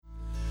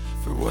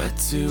For what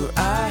do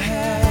I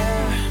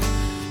have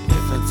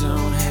if I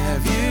don't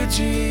have you,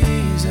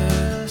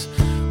 Jesus?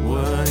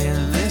 What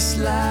in this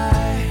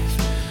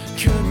life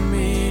could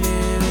mean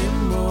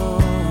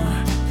anymore?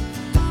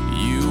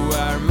 You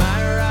are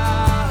my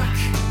rock,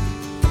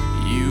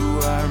 you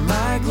are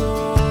my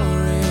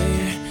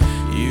glory,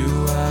 you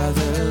are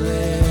the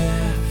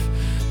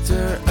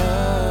lifter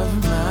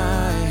of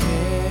my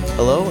head.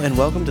 Hello and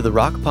welcome to the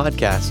Rock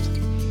Podcast.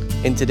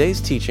 In today's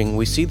teaching,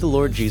 we see the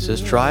Lord Jesus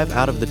drive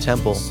out of the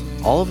temple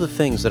all of the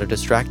things that are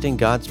distracting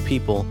God's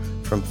people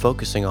from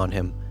focusing on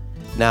Him.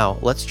 Now,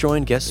 let's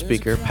join guest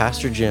speaker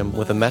Pastor Jim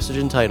with a message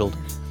entitled,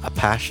 A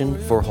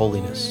Passion for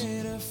Holiness.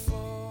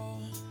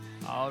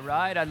 All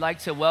right, I'd like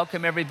to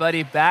welcome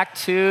everybody back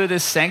to the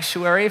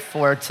sanctuary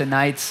for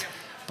tonight's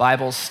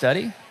Bible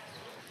study.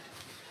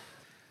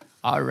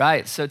 All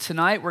right, so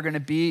tonight we're going to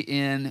be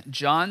in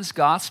John's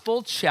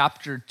Gospel,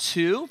 chapter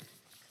 2.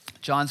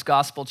 John's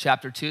Gospel,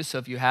 chapter 2. So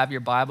if you have your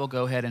Bible,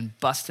 go ahead and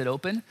bust it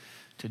open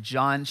to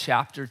John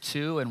chapter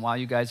 2. And while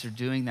you guys are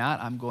doing that,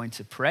 I'm going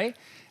to pray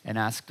and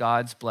ask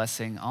God's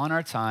blessing on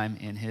our time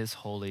in His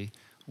holy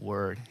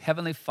word.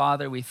 Heavenly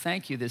Father, we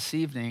thank you this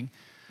evening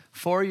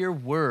for your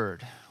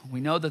word.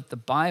 We know that the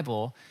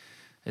Bible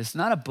is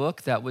not a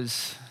book that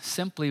was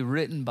simply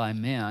written by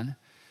man.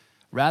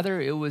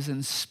 Rather, it was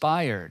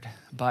inspired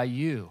by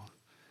you,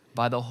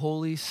 by the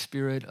Holy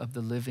Spirit of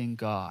the living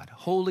God.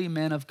 Holy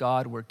men of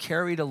God were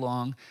carried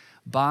along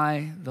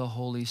by the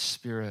Holy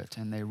Spirit,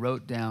 and they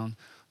wrote down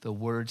the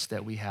words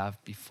that we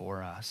have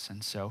before us.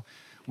 And so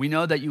we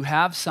know that you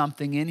have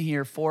something in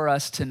here for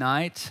us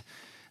tonight,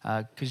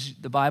 because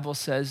the Bible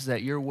says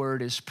that your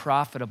word is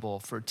profitable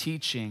for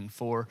teaching,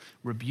 for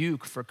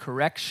rebuke, for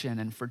correction,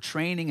 and for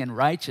training in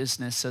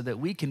righteousness, so that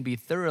we can be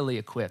thoroughly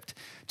equipped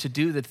to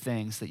do the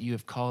things that you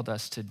have called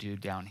us to do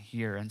down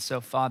here. And so,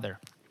 Father,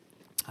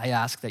 I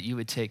ask that you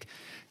would take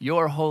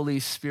your Holy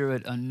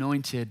Spirit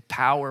anointed,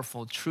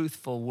 powerful,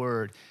 truthful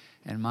word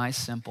and my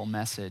simple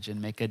message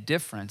and make a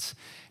difference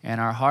in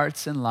our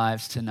hearts and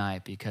lives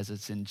tonight, because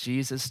it's in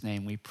Jesus'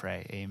 name we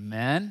pray.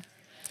 Amen.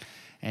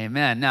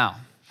 Amen. Now,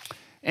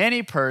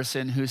 any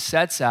person who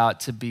sets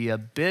out to be a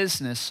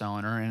business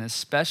owner, and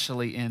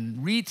especially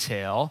in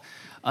retail,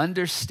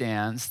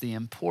 understands the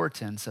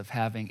importance of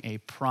having a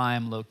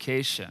prime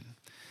location.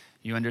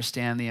 You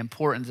understand the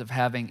importance of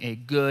having a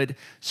good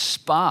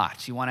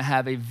spot. You want to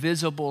have a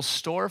visible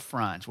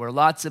storefront where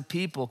lots of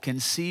people can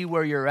see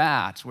where you're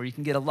at, where you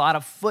can get a lot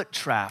of foot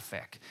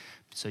traffic,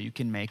 so you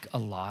can make a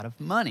lot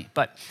of money.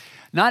 But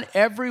not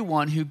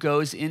everyone who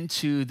goes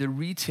into the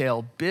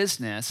retail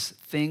business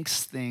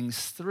thinks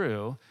things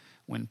through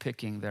when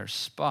picking their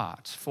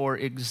spots. For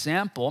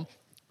example,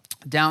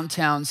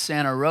 downtown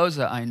Santa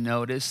Rosa, I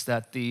noticed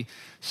that the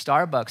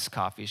Starbucks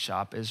coffee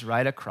shop is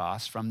right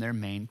across from their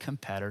main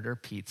competitor,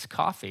 Peet's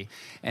Coffee.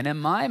 And in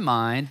my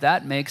mind,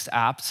 that makes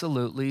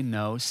absolutely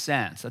no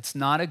sense. That's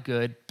not a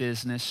good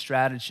business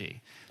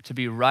strategy, to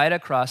be right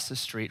across the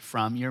street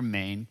from your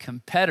main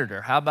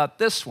competitor. How about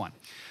this one?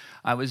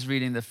 I was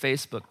reading the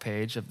Facebook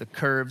page of the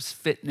Curves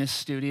Fitness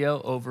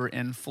Studio over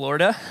in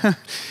Florida,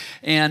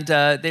 and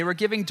they were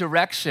giving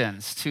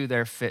directions to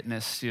their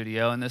fitness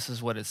studio, and this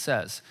is what it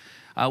says.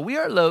 We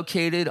are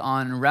located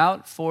on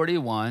Route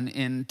 41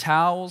 in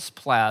Towles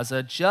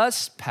Plaza,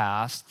 just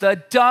past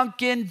the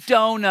Dunkin'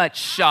 Donut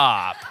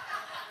shop.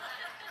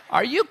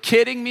 Are you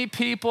kidding me,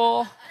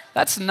 people?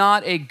 That's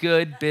not a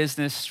good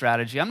business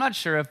strategy. I'm not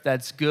sure if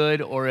that's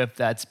good or if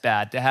that's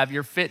bad, to have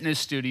your fitness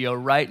studio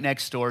right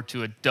next door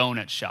to a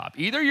donut shop.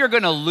 Either you're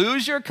going to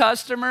lose your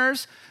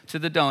customers to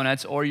the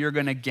donuts, or you're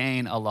going to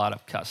gain a lot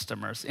of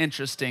customers.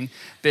 Interesting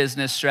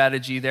business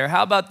strategy there.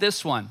 How about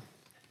this one?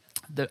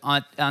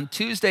 On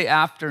Tuesday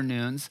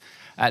afternoons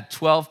at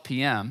 12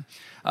 p.m.,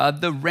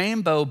 the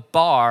Rainbow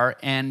Bar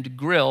and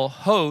Grill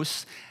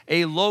hosts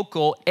a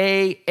local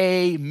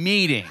AA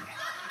meeting.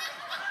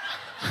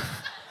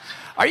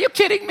 Are you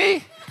kidding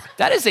me?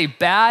 That is a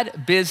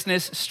bad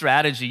business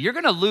strategy. You're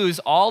going to lose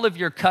all of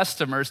your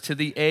customers to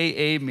the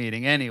AA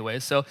meeting anyway.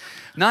 So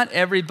not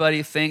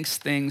everybody thinks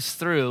things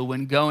through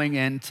when going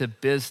into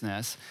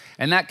business.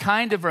 And that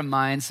kind of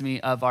reminds me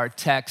of our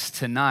text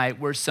tonight,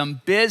 where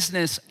some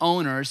business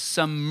owners,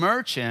 some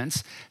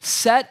merchants,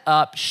 set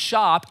up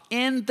shop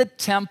in the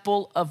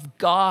temple of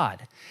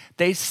God.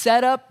 They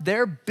set up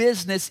their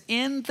business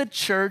in the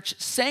church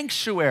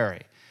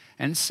sanctuary.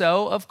 And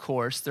so, of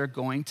course, they're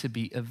going to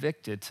be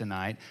evicted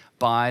tonight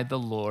by the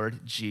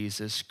Lord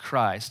Jesus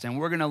Christ. And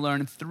we're going to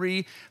learn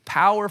 3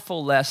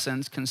 powerful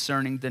lessons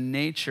concerning the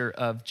nature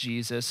of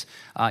Jesus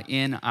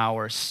in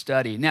our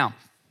study. Now,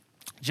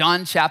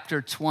 John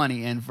chapter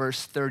 20 and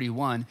verse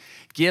 31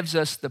 gives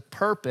us the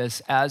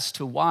purpose as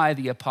to why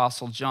the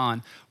Apostle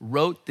John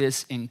wrote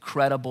this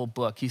incredible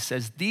book. He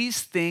says,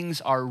 these things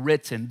are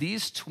written,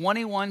 these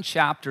 21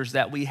 chapters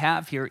that we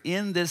have here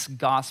in this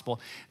gospel,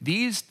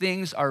 these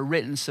things are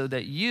written so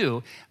that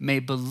you may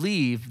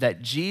believe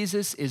that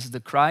Jesus is the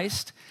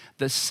Christ,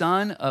 the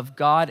Son of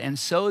God, and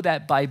so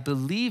that by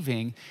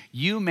believing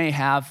you may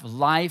have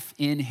life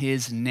in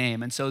his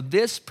name. And so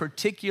this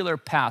particular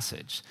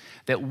passage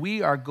that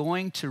we are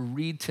going going to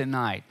read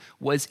tonight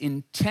was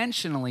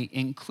intentionally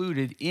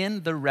included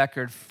in the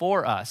record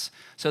for us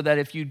so that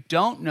if you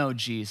don't know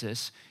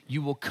Jesus,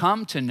 you will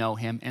come to know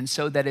him, and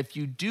so that if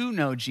you do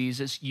know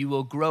Jesus, you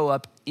will grow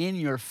up in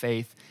your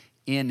faith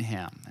in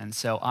him. And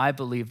so I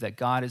believe that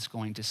God is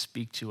going to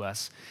speak to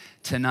us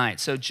tonight.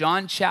 So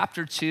John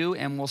chapter 2,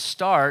 and we'll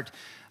start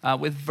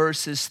with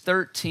verses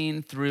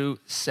 13 through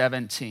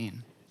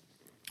 17.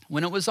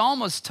 When it was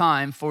almost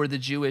time for the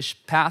Jewish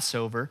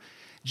Passover,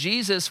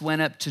 Jesus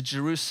went up to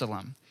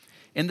Jerusalem.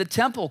 In the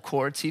temple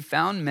courts, he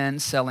found men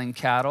selling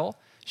cattle,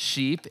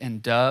 sheep,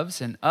 and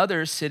doves, and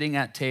others sitting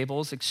at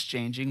tables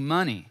exchanging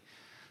money.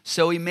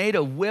 So he made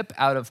a whip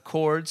out of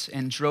cords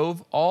and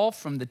drove all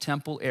from the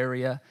temple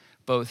area,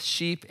 both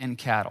sheep and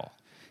cattle.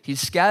 He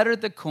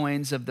scattered the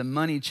coins of the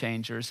money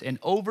changers and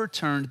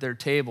overturned their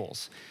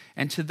tables.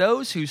 And to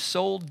those who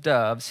sold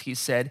doves, he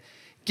said,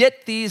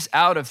 "Get these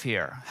out of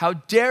here. How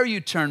dare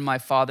you turn my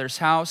Father's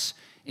house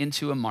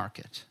into a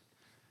market?"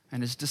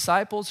 And his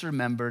disciples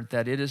remembered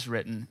that it is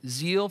written,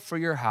 "Zeal for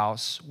your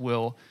house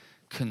will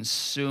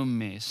consume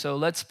me." So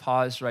let's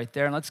pause right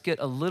there and let's get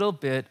a little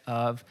bit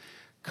of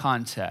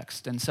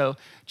context. And so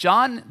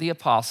John the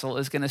Apostle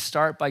is going to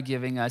start by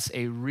giving us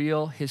a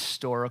real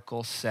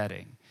historical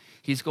setting.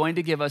 He's going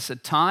to give us a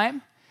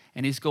time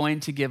and he's going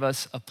to give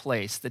us a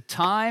place. The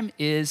time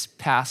is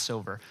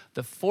Passover,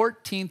 the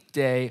 14th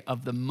day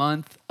of the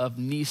month of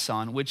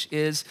Nisan, which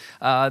is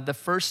the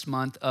first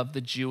month of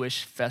the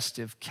Jewish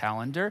festive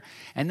calendar.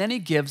 And then he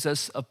gives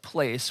us a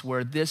place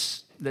where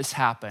this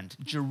happened,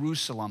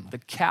 Jerusalem, the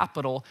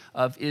capital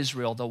of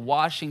Israel, the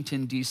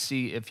Washington,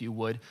 D.C., if you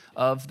would,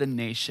 of the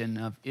nation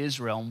of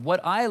Israel. And what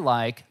I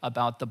like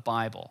about the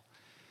Bible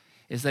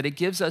is that it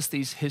gives us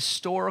these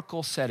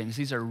historical settings.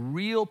 These are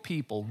real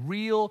people,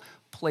 real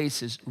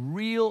places,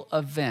 real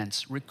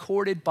events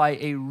recorded by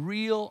a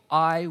real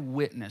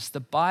eyewitness. The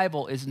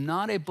Bible is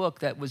not a book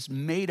that was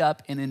made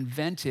up and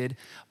invented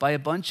by a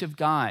bunch of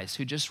guys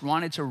who just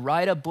wanted to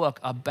write a book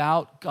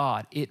about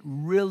God. It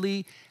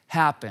really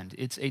happened.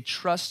 It's a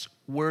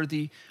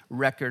trustworthy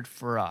record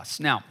for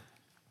us. Now,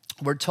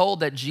 we're told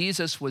that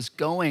Jesus was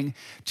going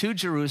to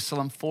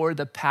Jerusalem for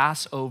the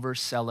Passover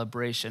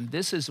celebration.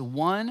 This is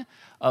one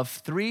of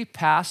 3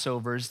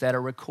 Passovers that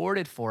are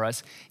recorded for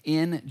us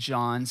in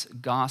John's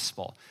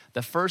gospel.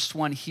 The first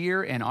one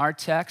here in our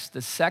text,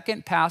 the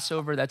second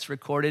Passover that's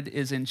recorded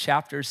is in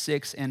chapter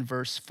 6 and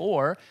verse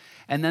 4.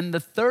 And then the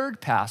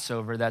third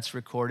Passover that's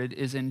recorded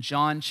is in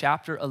John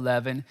chapter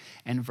 11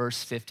 and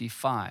verse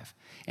 55.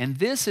 And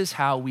this is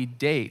how we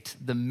date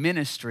the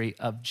ministry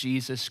of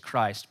Jesus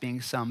Christ,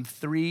 being some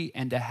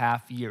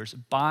 3.5 years,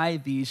 by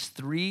these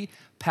 3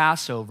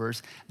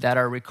 Passovers that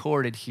are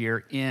recorded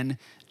here in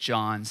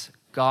John's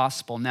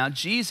gospel. Now,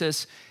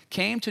 Jesus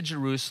came to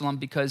Jerusalem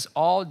because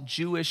all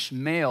Jewish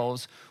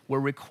males were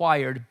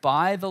required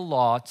by the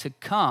law to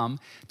come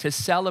to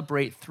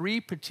celebrate 3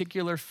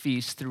 particular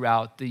feasts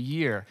throughout the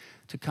year.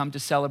 To come to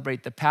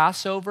celebrate the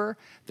Passover,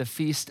 the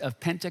Feast of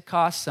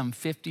Pentecost, some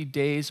 50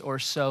 days or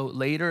so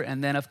later,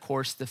 and then, of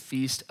course, the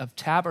Feast of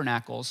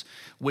Tabernacles,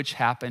 which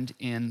happened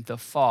in the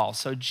fall.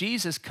 So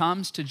Jesus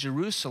comes to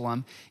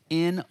Jerusalem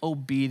in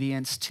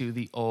obedience to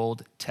the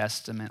Old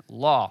Testament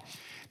law.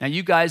 Now,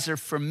 you guys are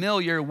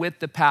familiar with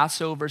the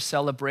Passover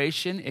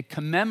celebration. It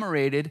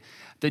commemorated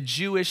the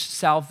Jewish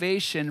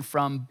salvation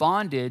from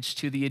bondage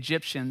to the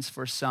Egyptians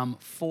for some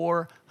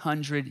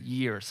 400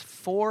 years.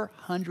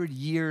 400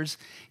 years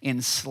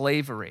in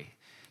slavery.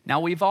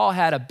 Now, we've all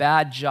had a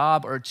bad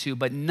job or two,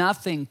 but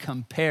nothing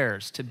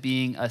compares to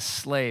being a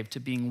slave, to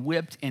being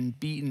whipped and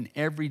beaten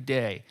every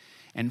day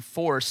and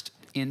forced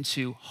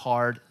into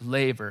hard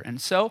labor.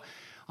 And so,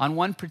 on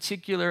one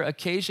particular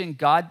occasion,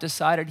 God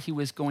decided he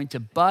was going to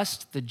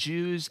bust the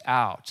Jews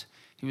out.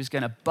 He was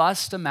going to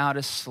bust them out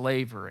of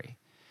slavery.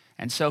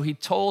 And so he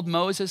told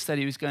Moses that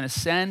he was going to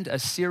send a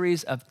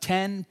series of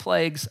 10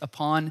 plagues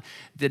upon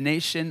the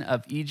nation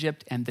of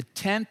Egypt, and the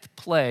 10th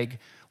plague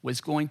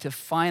was going to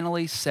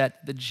finally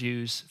set the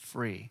Jews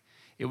free.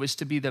 It was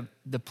to be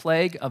the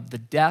plague of the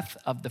death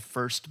of the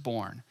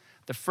firstborn.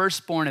 The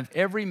firstborn of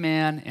every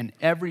man and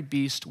every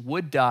beast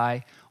would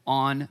die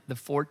on the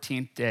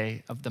 14th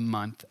day of the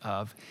month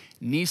of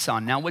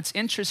Nisan. Now, what's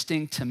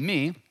interesting to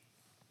me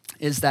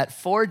is that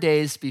 4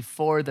 days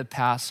before the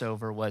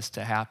Passover was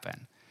to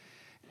happen,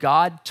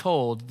 God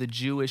told the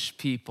Jewish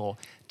people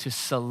to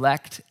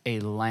select a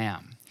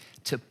lamb,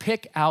 to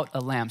pick out a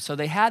lamb. So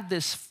they had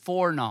this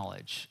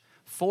foreknowledge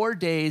 4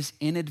 days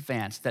in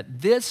advance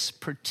that this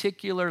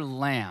particular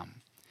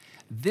lamb,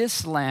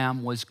 this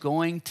lamb was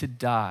going to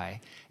die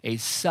a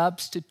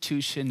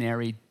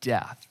substitutionary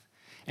death.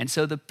 And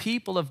so the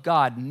people of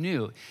God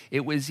knew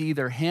it was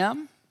either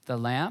him, the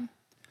lamb,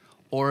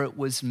 or it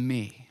was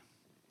me.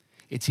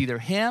 It's either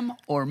him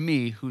or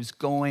me who's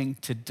going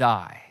to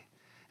die.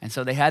 And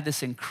so they had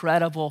this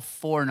incredible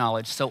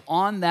foreknowledge. So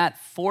on that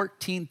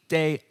 14th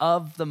day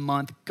of the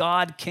month,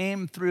 God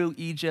came through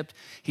Egypt.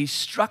 He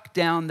struck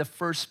down the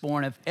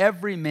firstborn of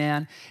every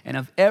man and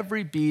of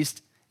every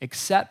beast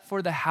except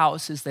for the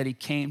houses that he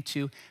came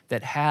to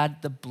that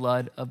had the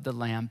blood of the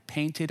lamb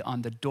painted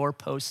on the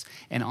doorposts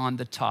and on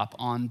the top,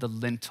 on the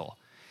lintel.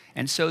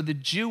 And so the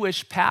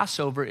Jewish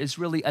Passover is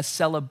really a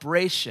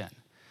celebration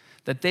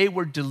that they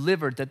were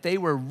delivered, that they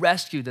were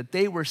rescued, that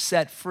they were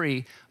set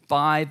free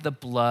by the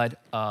blood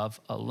of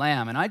a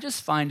lamb. And I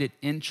just find it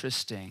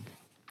interesting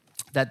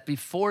that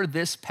before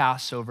this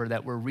Passover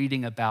that we're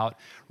reading about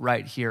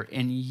right here,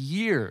 in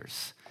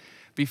years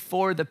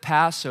before the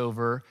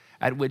Passover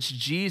at which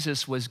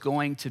Jesus was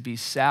going to be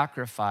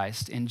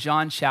sacrificed, in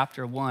John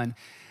chapter 1,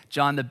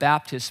 John the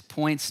Baptist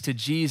points to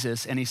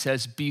Jesus and he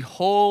says,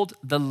 "Behold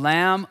the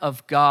Lamb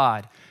of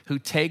God who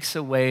takes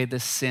away the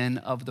sin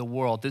of the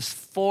world." This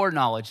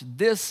foreknowledge,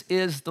 this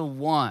is the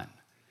one.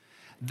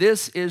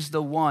 This is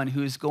the one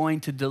who's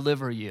going to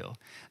deliver you.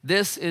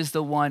 This is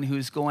the one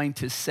who's going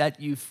to set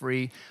you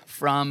free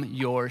from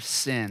your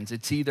sins.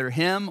 It's either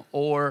him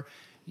or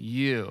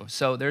you.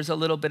 So there's a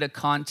little bit of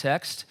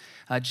context.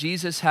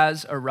 Jesus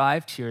has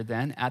arrived here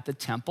then at the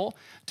temple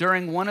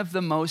during one of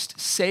the most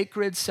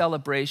sacred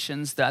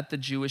celebrations that the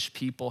Jewish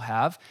people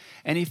have.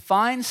 And he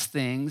finds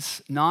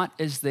things not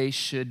as they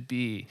should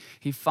be.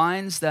 He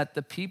finds that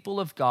the people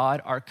of God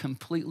are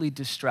completely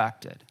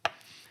distracted.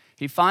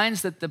 He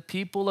finds that the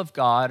people of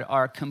God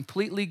are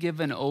completely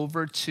given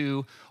over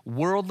to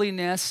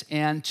worldliness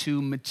and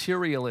to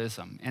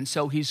materialism. And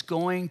so he's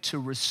going to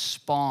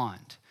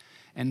respond.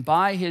 And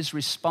by his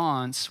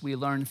response, we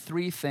learn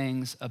three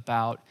things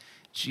about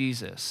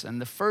Jesus. And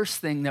the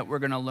first thing that we're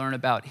going to learn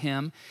about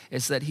him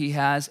is that he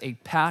has a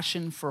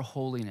passion for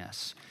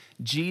holiness.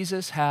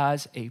 Jesus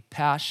has a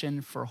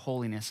passion for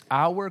holiness.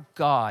 Our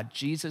God,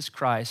 Jesus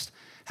Christ,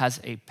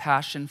 has a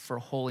passion for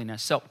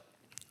holiness. So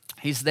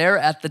he's there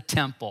at the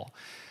temple.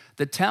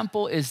 The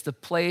temple is the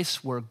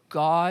place where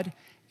God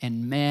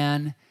and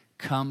man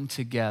come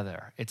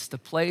together. It's the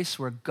place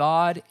where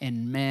God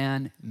and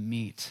man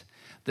meet.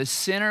 The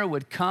sinner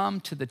would come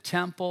to the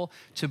temple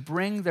to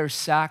bring their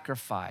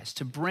sacrifice,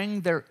 to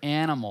bring their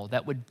animal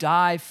that would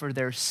die for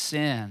their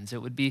sins. They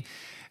would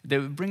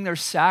bring their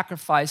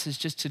sacrifices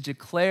just to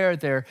declare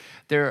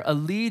their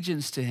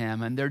allegiance to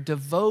him and their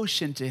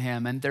devotion to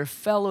him and their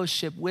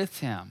fellowship with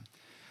him.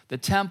 The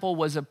temple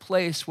was a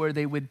place where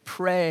they would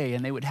pray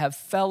and they would have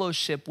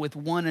fellowship with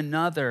one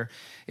another.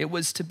 It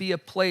was to be a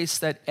place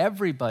that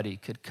everybody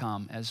could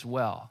come as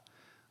well.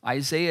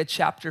 Isaiah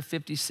chapter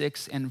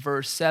 56 and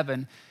verse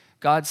 7,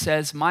 God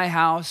says, "My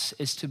house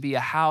is to be a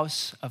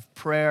house of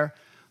prayer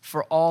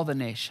for all the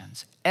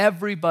nations."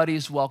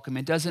 Everybody's welcome.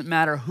 It doesn't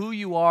matter who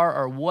you are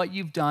or what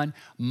you've done.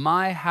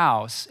 My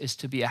house is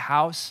to be a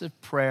house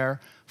of prayer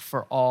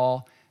for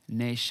all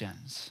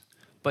nations.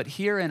 But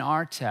here in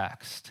our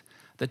text,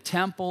 the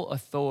temple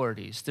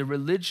authorities, the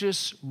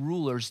religious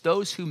rulers,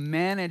 those who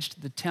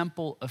managed the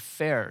temple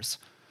affairs,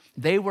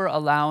 they were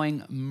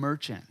allowing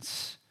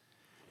merchants,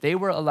 they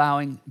were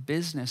allowing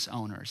business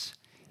owners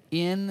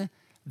in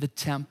the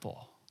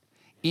temple,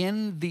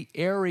 in the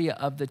area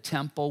of the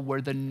temple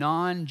where the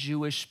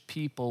non-Jewish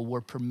people were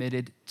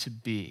permitted to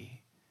be.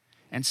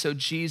 And so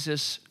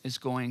Jesus is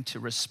going to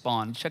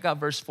respond. Check out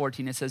verse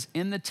 14. It says,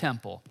 "In the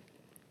temple,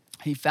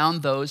 he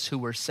found those who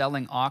were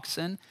selling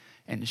oxen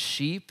and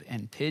sheep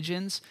and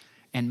pigeons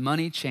and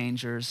money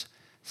changers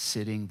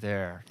sitting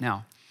there."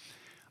 Now,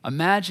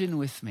 imagine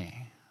with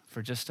me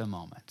for just a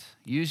moment.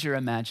 Use your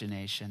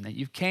imagination that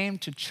you came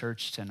to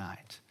church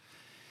tonight.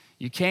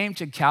 You came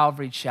to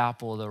Calvary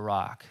Chapel of the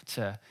Rock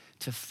to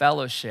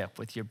fellowship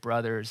with your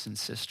brothers and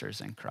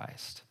sisters in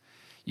Christ.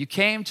 You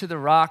came to the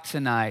Rock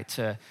tonight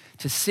to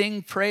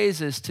sing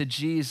praises to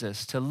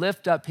Jesus, to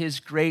lift up his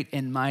great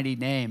and mighty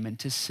name, and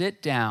to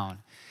sit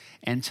down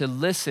and to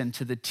listen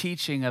to the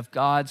teaching of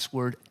God's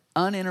word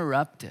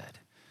uninterrupted,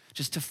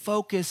 just to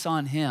focus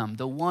on him,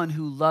 the one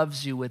who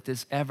loves you with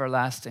this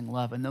everlasting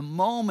love. And the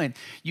moment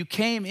you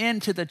came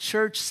into the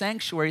church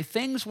sanctuary,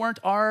 things weren't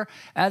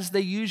as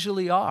they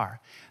usually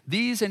are.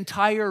 These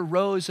entire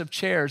rows of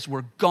chairs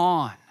were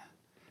gone.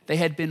 They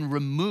had been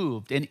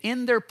removed, and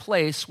in their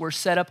place were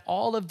set up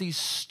all of these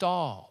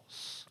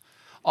stalls,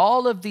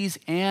 all of these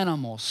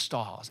animal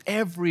stalls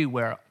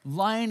everywhere,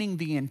 lining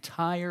the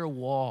entire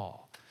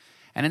wall.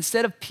 And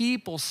instead of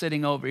people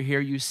sitting over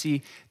here, you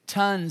see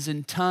tons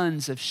and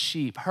tons of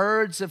sheep,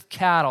 herds of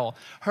cattle,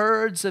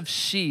 herds of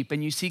sheep,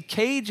 and you see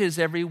cages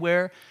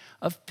everywhere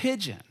of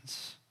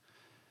pigeons.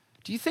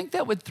 Do you think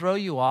that would throw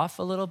you off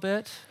a little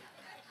bit?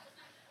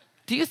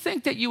 Do you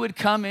think that you would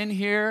come in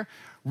here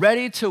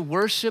ready to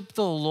worship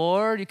the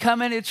Lord? You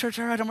come into church,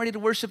 all right, I'm ready to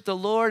worship the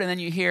Lord, and then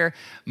you hear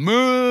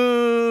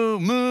moo,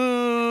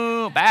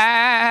 moo,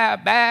 ba,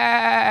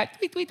 ba,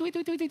 tweet, tweet, tweet,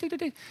 tweet, tweet, tweet,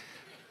 tweet.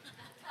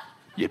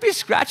 You'd be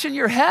scratching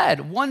your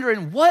head,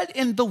 wondering what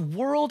in the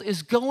world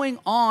is going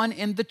on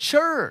in the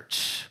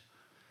church.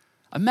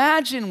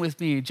 Imagine with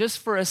me just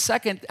for a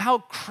second how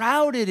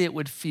crowded it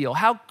would feel,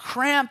 how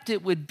cramped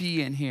it would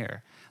be in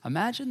here.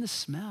 Imagine the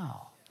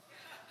smell.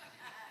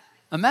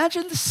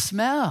 Imagine the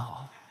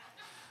smell.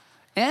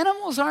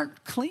 Animals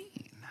aren't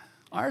clean,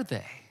 are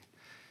they?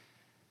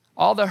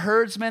 All the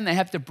herdsmen, they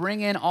have to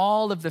bring in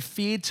all of the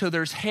feed, so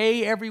there's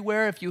hay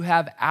everywhere. If you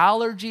have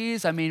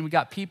allergies, I mean, we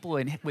got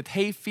people with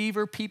hay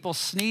fever, people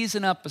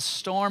sneezing up a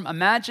storm.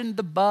 Imagine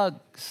the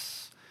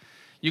bugs.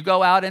 You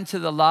go out into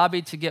the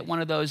lobby to get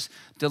one of those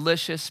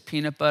delicious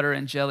peanut butter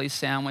and jelly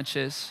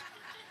sandwiches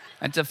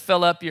and to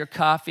fill up your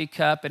coffee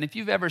cup. And if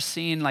you've ever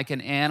seen like an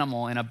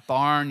animal in a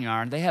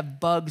barnyard, they have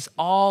bugs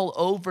all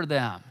over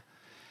them.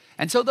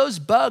 And so those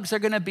bugs are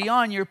going to be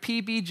on your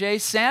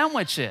PBJ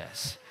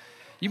sandwiches.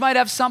 You might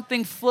have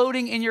something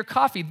floating in your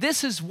coffee.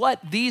 This is what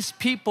these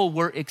people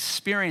were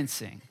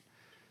experiencing.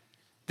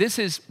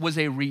 Was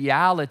a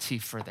reality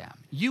for them.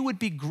 You would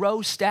be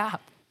grossed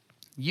out.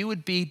 You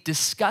would be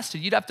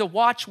disgusted. You'd have to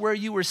watch where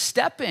you were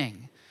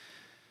stepping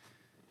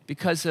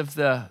because of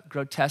the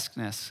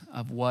grotesqueness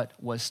of what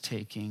was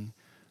taking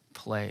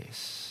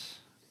place.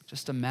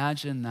 Just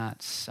imagine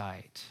that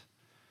sight.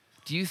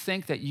 Do you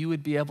think that you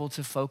would be able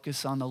to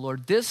focus on the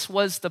Lord? This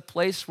was the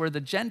place where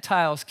the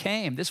Gentiles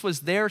came. This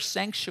was their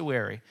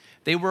sanctuary.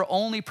 They were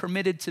only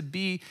permitted to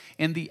be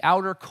in the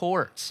outer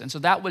courts. And so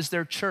that was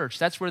their church.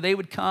 That's where they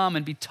would come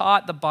and be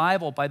taught the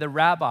Bible by the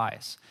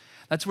rabbis.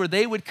 That's where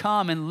they would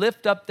come and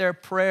lift up their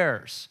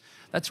prayers.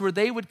 That's where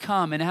they would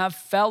come and have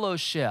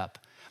fellowship.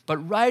 But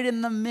right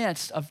in the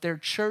midst of their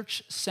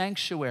church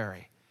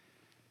sanctuary,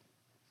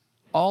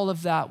 all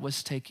of that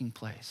was taking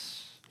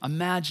place.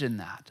 Imagine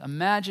that.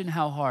 Imagine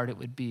how hard it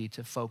would be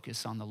to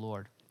focus on the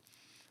Lord.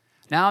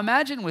 Now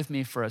imagine with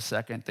me for a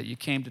second that you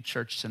came to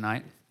church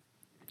tonight.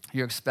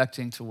 You're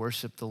expecting to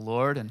worship the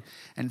Lord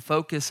and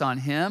focus on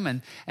Him.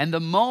 And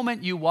the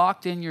moment you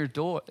walked in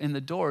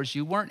the doors,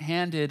 you weren't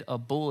handed a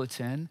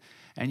bulletin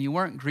and you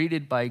weren't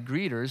greeted by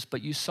greeters,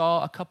 but you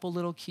saw a couple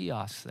little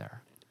kiosks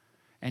there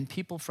and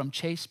people from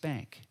Chase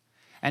Bank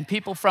and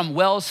people from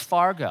Wells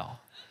Fargo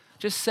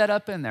just set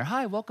up in there.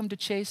 Hi, welcome to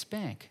Chase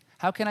Bank.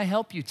 How can I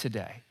help you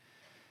today?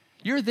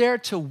 You're there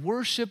to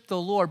worship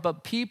the Lord,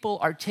 but people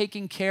are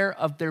taking care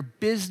of their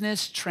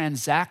business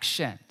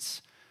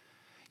transactions.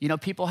 You know,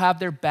 people have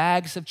their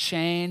bags of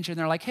change and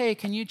they're like, hey,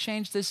 can you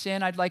change this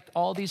in? I'd like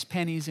all these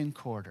pennies and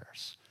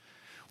quarters.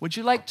 Would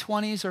you like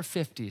 20s or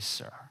 50s,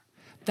 sir?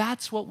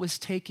 That's what was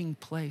taking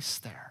place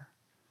there.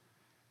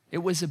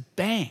 It was a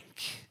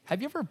bank.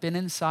 Have you ever been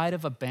inside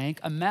of a bank?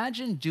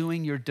 Imagine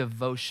doing your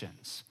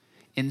devotions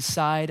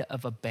inside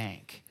of a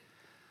bank.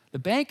 The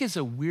bank is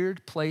a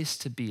weird place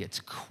to be. It's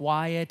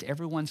quiet.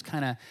 Everyone's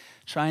kind of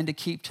trying to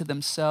keep to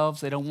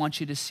themselves. They don't want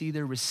you to see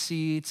their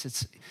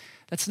receipts.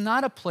 That's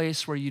not a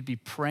place where you'd be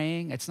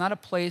praying. It's not a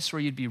place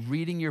where you'd be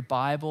reading your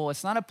Bible.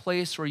 It's not a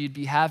place where you'd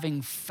be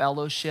having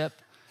fellowship.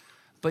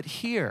 But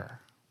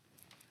here,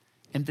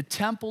 in the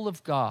temple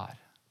of God,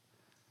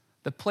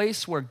 the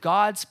place where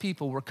God's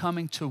people were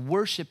coming to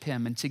worship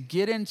Him and to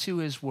get into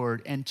His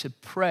Word and to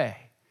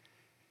pray,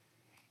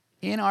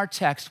 in our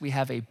text we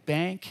have a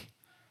bank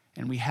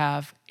and we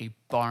have a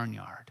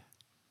barnyard.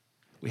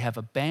 We have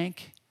a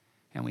bank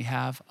and we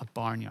have a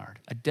barnyard,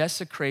 a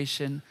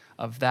desecration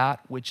of that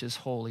which is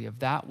holy, of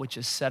that which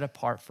is set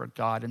apart for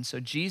God. And so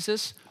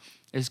Jesus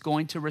is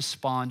going to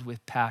respond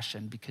with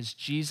passion because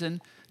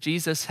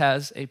Jesus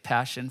has a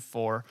passion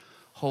for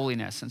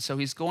holiness. And so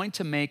He's going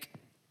to make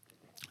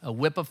a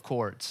whip of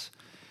cords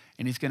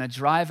and He's going to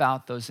drive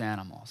out those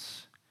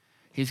animals.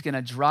 He's going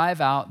to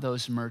drive out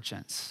those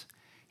merchants.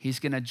 He's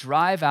going to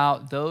drive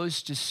out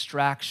those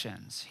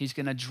distractions. He's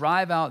going to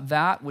drive out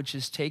that which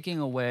is taking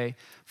away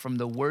from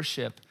the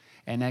worship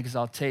and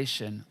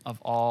exaltation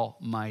of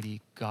Almighty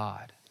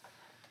God.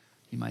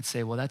 You might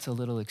say, well, that's a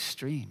little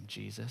extreme,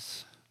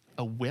 Jesus.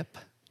 A whip?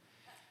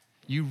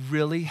 You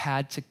really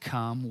had to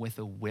come with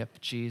a whip,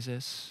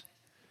 Jesus?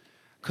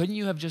 Couldn't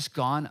you have just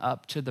gone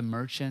up to the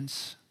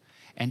merchants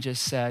and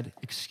just said,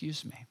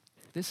 excuse me,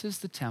 this is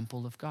the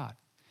temple of God.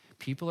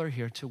 People are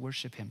here to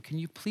worship Him. Can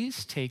you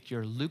please take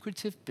your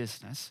lucrative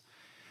business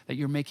that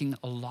you're making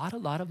a lot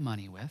of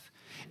money with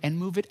and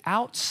move it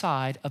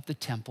outside of the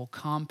temple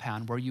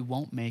compound where you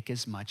won't make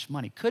as much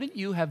money? Couldn't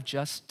you have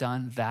just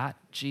done that,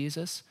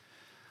 Jesus?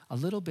 A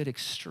little bit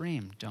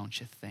extreme, don't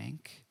you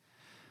think?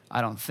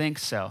 I don't think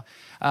so.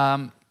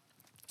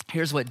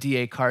 Here's what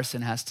D.A.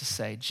 Carson has to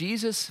say.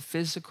 Jesus'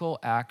 physical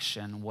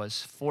action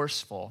was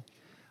forceful,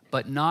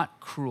 but not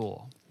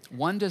cruel.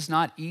 One does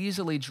not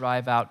easily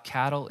drive out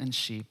cattle and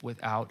sheep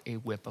without a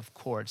whip of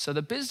cords. So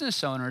the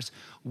business owners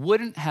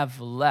wouldn't have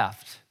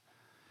left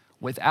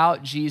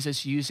without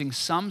Jesus using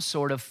some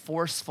sort of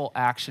forceful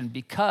action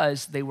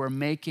because they were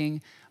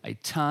making a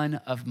ton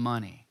of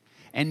money.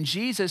 And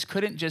Jesus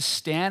couldn't just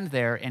stand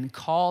there and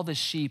call the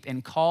sheep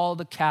and call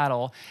the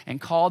cattle and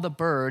call the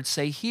birds,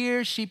 say,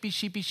 here, sheepy,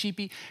 sheepy,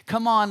 sheepy,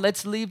 come on,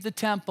 let's leave the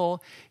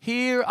temple.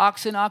 Here,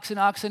 oxen, oxen,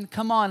 oxen,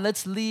 come on,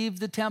 let's leave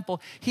the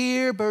temple.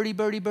 Here, birdie,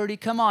 birdie, birdie,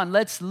 come on,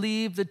 let's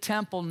leave the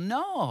temple.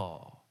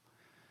 No.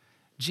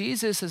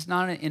 Jesus is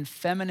not an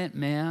effeminate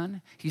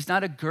man. He's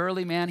not a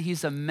girly man.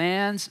 He's a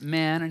man's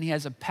man, and He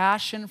has a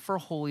passion for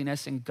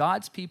holiness, and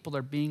God's people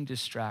are being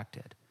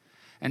distracted.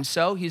 And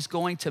so He's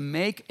going to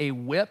make a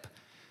whip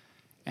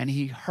and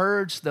he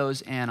herds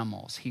those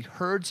animals. He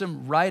herds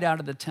them right out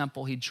of the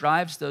temple. He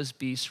drives those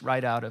beasts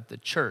right out of the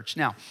church.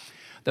 Now,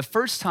 the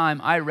first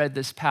time I read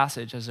this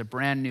passage as a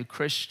brand new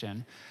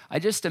Christian, I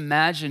just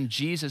imagined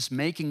Jesus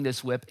making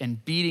this whip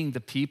and beating the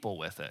people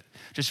with it.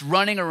 Just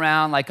running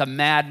around like a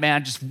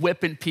madman, just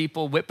whipping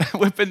people,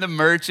 whipping the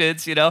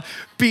merchants,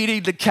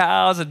 beating the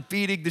cows and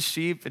beating the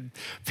sheep and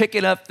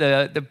picking up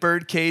the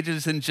bird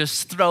cages and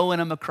just throwing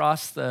them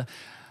across the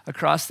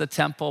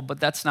temple. But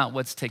that's not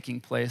what's taking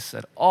place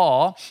at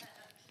all.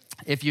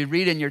 If you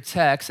read in your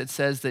text, it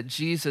says that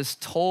Jesus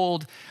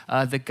told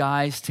the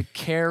guys to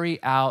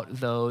carry out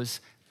those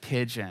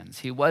pigeons.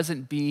 He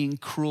wasn't being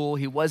cruel.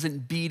 He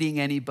wasn't beating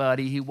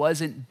anybody. He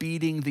wasn't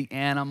beating the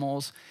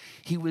animals.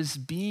 He was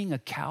being a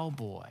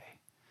cowboy,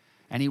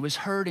 and he was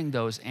herding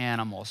those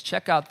animals.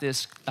 Check out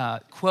this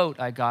quote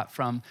I got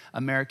from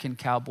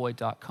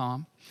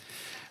AmericanCowboy.com.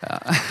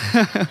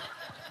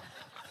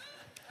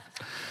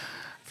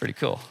 Pretty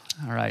cool.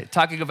 All right.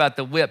 Talking about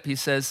the whip, he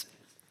says,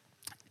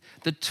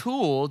 "The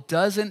tool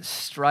doesn't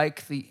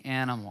strike the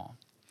animal.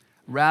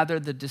 Rather,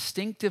 the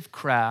distinctive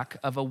crack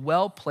of a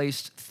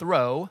well-placed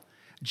throw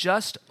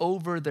just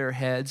over their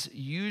heads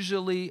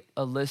usually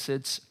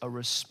elicits a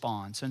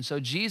response." And so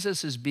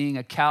Jesus is being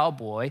a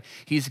cowboy.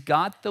 He's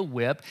got the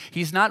whip.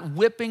 He's not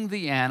whipping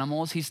the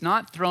animals. He's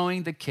not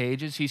throwing the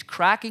cages. He's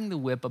cracking the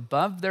whip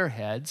above their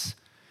heads,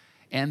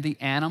 and the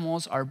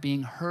animals are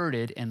being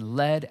herded and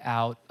led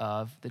out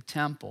of the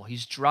temple.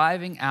 He's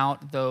driving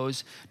out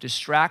those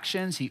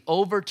distractions. He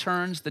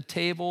overturns the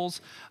tables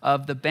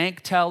of the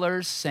bank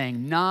tellers,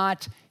 saying,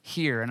 "Not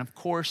here." And of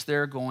course,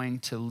 they're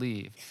going to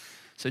leave.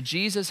 So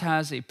Jesus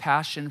has a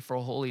passion for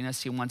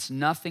holiness. He wants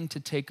nothing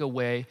to take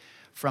away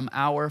from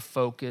our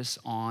focus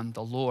on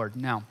the Lord.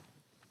 Now,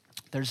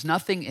 there's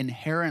nothing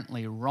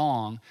inherently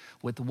wrong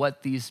with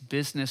what these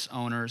business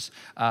owners,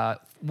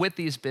 with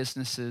these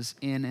businesses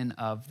in and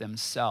of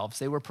themselves.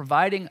 They were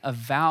providing a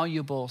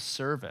valuable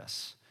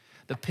service.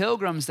 The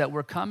pilgrims that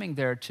were coming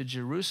there to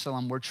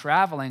Jerusalem were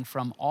traveling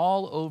from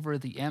all over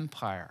the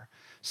empire.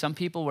 Some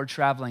people were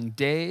traveling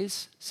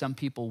days, some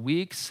people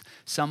weeks,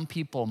 some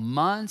people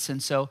months.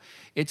 And so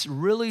it's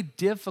really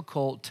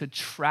difficult to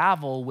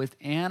travel with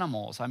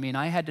animals. I mean,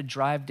 I had to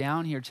drive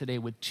down here today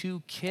with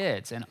 2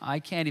 kids, and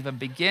I can't even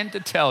begin to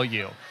tell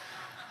you,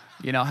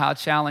 how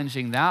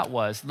challenging that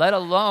was, let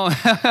alone,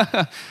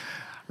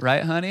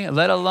 right, honey?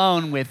 Let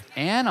alone with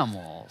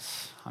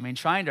animals. I mean,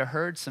 trying to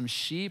herd some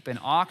sheep and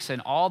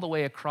oxen all the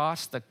way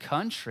across the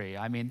country.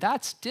 I mean,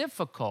 that's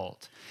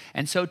difficult.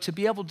 And so to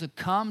be able to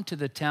come to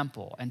the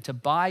temple and to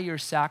buy your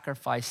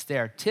sacrifice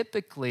there,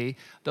 typically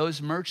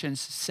those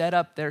merchants set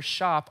up their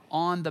shop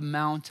on the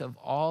Mount of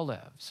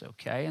Olives,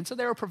 okay? And so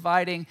they were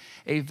providing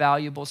a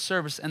valuable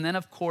service. And then,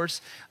 of course,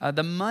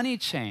 the money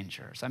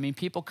changers. I mean,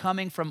 people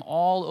coming from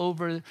all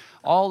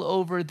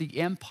over the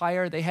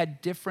empire, they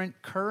had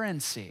different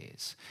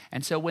currencies.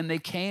 And so when they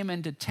came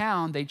into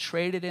town, they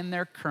traded in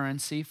their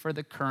currency for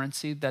the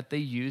currency that they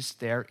used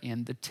there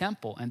in the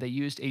temple. And they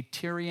used a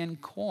Tyrian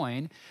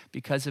coin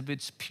because of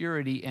its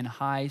purity and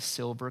high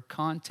silver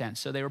content.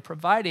 So they were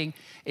providing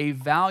a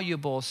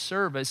valuable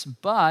service,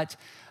 but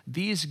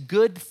these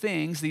good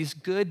things, these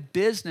good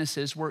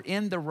businesses were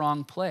in the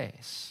wrong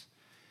place.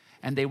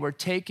 And they were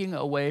taking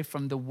away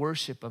from the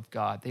worship of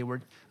God. They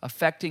were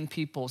affecting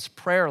people's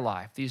prayer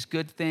life. These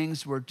good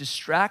things were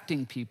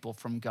distracting people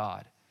from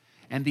God.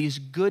 And these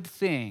good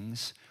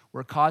things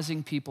were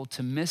causing people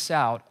to miss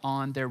out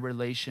on their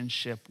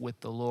relationship with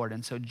the Lord.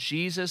 And so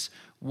Jesus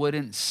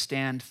wouldn't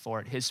stand for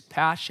it. His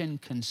passion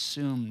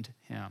consumed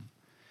him,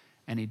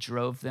 and he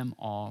drove them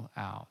all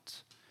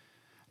out.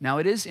 Now,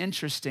 it is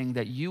interesting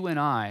that you and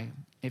I,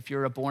 if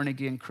you're a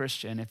born-again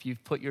Christian, if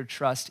you've put your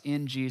trust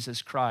in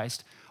Jesus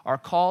Christ, are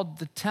called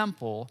the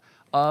temple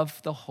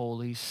of the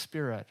Holy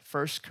Spirit.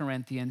 1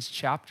 Corinthians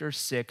chapter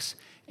 6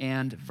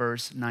 and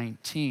verse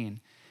 19.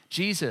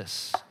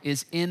 Jesus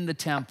is in the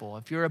temple.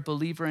 If you're a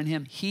believer in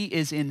him, he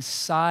is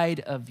inside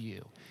of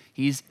you.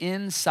 He's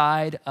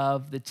inside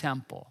of the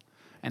temple.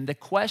 And the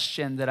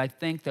question that I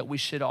think that we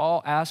should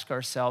all ask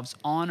ourselves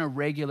on a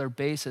regular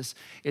basis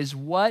is,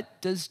 what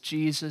does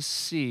Jesus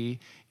see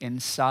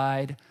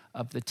inside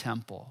of the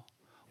temple?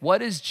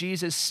 What is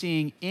Jesus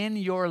seeing in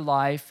your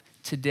life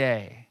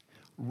today,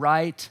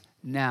 right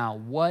now?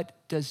 What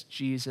does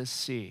Jesus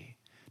see?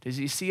 Does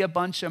he see a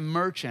bunch of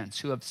merchants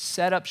who have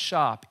set up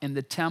shop in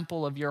the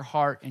temple of your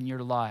heart and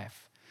your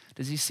life?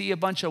 Does he see a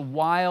bunch of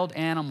wild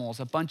animals,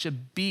 a bunch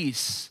of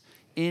beasts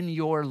in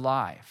your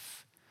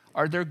life?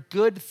 Are there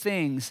good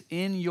things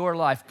in your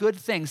life, good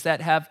things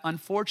that have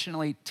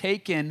unfortunately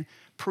taken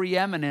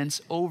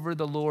preeminence over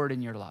the Lord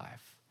in your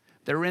life?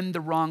 They're in the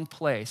wrong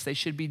place. They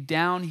should be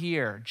down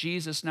here,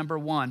 Jesus number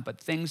 1, but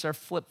things are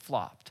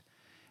flip-flopped.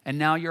 And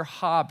now your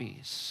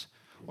hobbies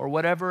or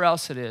whatever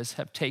else it is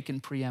have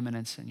taken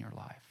preeminence in your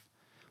life.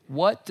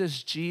 What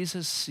does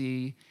Jesus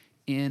see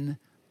in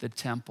the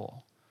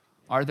temple?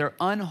 Are there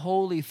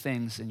unholy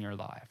things in your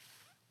life?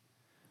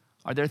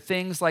 Are there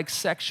things like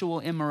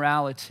sexual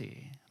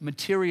immorality,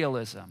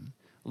 materialism,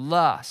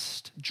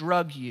 lust,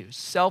 drug use,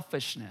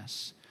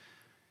 selfishness?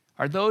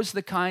 Are those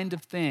the kind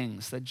of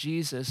things that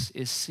Jesus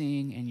is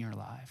seeing in your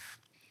life?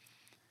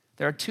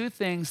 There are two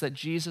things that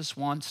Jesus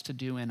wants to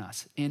do in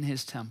us, in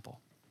his temple.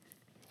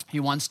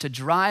 He wants to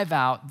drive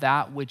out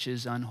that which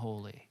is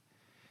unholy.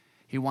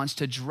 He wants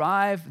to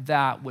drive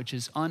that which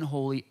is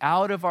unholy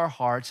out of our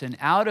hearts and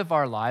out of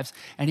our lives,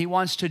 and he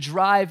wants to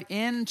drive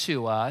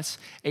into us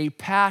a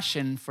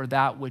passion for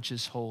that which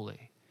is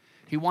holy.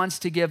 He wants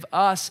to give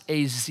us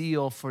a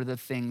zeal for the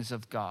things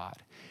of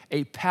God,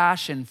 a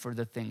passion for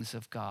the things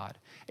of God,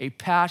 a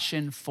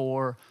passion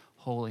for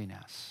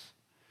holiness.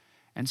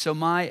 And so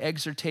my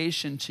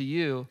exhortation to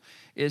you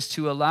is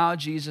to allow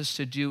Jesus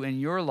to do in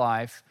your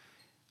life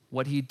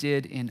what he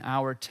did in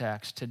our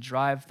text, to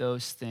drive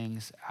those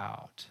things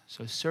out.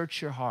 So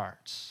search your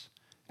hearts.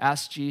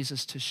 Ask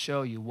Jesus to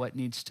show you what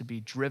needs to be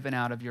driven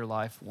out of your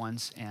life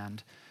once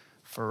and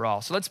for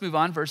all. So let's move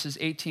on, verses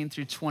 18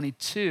 through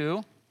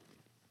 22.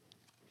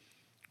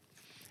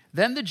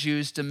 Then the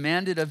Jews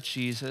demanded of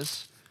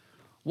Jesus,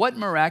 "What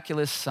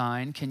miraculous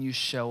sign can you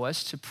show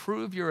us to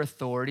prove your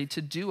authority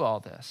to do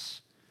all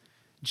this?"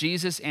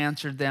 Jesus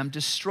answered them,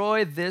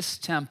 "Destroy this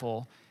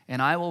temple,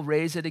 and I will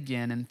raise it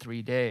again in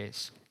 3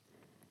 days."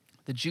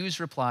 The Jews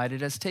replied,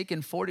 "It has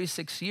taken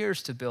 46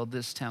 years to build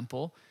this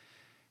temple,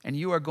 and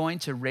you are going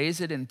to raise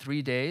it in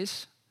 3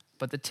 days?"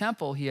 But the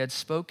temple he had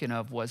spoken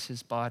of was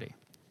his body.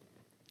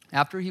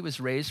 After he was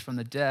raised from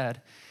the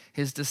dead,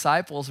 his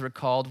disciples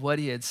recalled what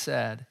he had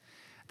said.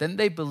 Then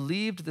they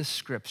believed the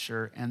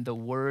scripture and the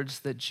words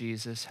that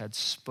Jesus had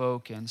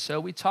spoken.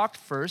 So we talked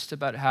first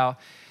about how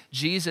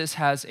Jesus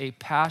has a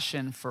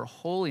passion for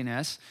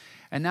holiness.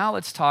 And now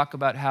let's talk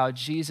about how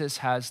Jesus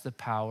has the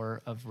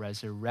power of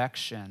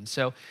resurrection.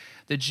 So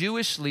the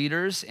Jewish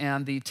leaders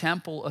and the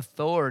temple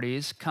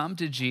authorities come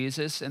to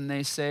Jesus and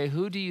they say,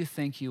 "Who do you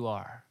think you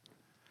are?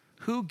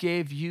 Who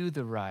gave you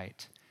the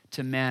right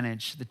to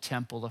manage the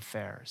temple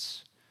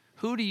affairs?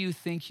 Who do you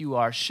think you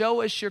are?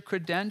 Show us your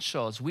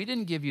credentials. We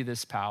didn't give you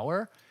this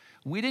power.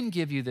 We didn't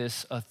give you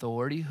this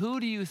authority. Who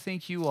do you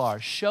think you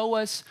are? Show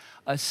us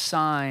a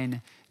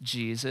sign,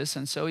 Jesus."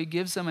 And so he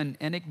gives them an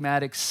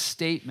enigmatic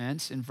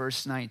statement in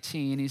verse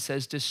 19. He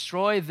says,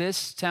 "Destroy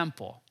this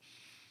temple.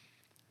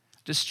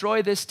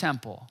 Destroy this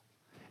temple,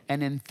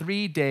 and in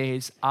 3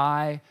 days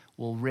I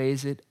will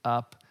raise it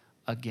up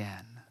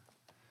again."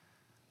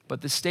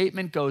 But the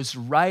statement goes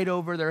right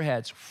over their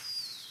heads.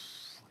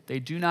 They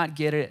do not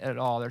get it at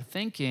all. They're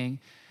thinking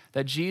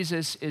that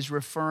Jesus is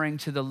referring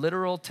to the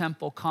literal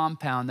temple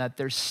compound that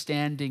they're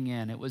standing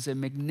in. It was a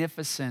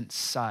magnificent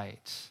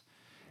sight.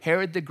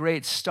 Herod the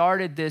Great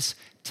started this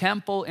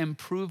temple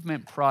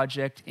improvement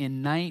project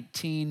in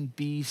 19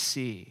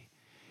 BC,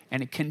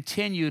 and it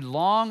continued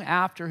long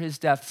after his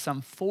death,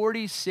 some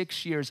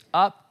 46 years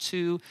up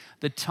to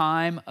the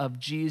time of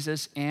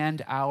Jesus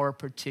and our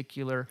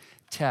particular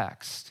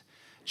text.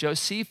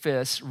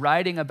 Josephus,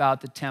 writing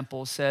about the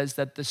temple, says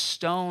that the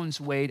stones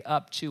weighed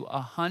up to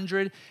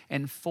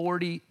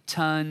 140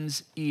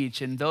 tons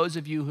each. And those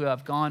of you who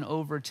have gone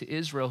over to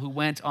Israel, who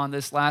went on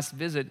this last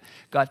visit,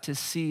 got to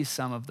see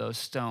some of those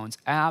stones.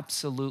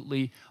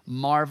 Absolutely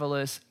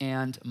marvelous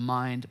and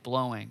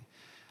mind-blowing.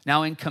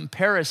 Now, in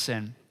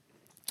comparison,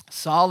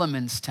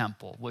 Solomon's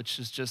temple, which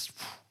is just,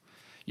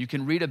 you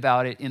can read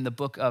about it in the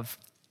book of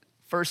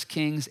 1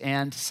 Kings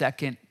and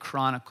 2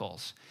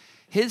 Chronicles.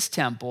 His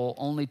temple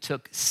only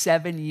took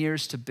 7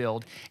 years to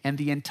build, and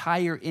the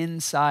entire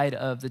inside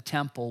of the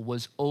temple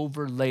was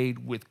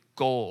overlaid with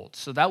gold.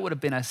 So that would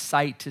have been a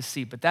sight to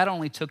see, but that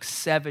only took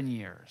 7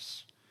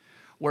 years.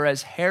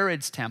 Whereas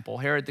Herod's temple,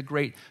 Herod the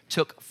Great,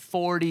 took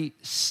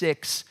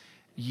 46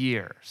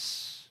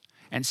 years.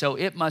 And so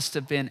it must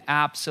have been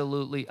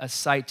absolutely a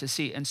sight to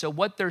see. And so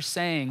what they're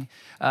saying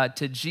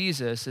to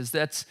Jesus is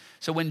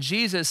so when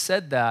Jesus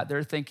said that,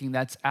 they're thinking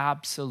that's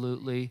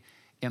absolutely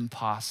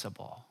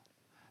impossible.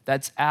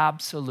 That's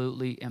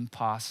absolutely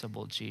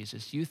impossible,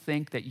 Jesus. You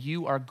think that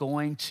you are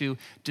going to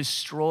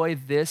destroy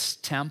this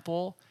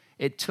temple?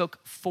 It took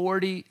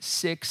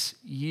 46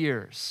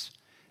 years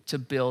to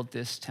build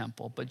this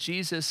temple. But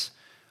Jesus,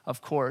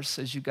 of course,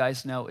 as you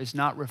guys know, is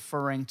not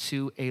referring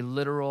to a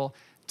literal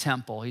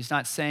temple. He's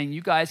not saying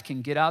you guys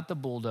can get out the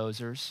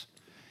bulldozers.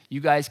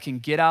 You guys can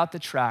get out the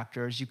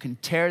tractors. You can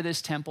tear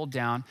this temple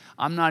down.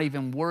 I'm not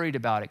even worried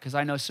about it because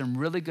I know some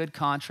really good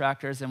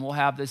contractors and we'll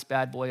have this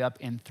bad boy up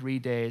in 3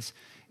 days.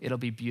 It'll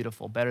be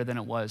beautiful, better than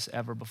it was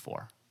ever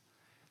before.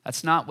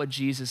 That's not what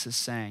Jesus is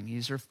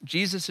saying.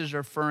 Jesus is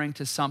referring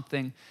to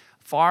something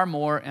far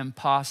more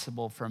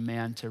impossible for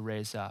man to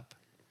raise up.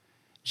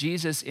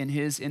 Jesus, in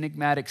his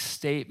enigmatic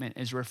statement,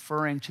 is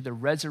referring to the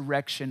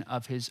resurrection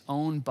of his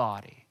own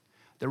body,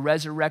 the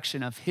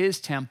resurrection of his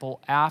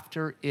temple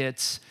after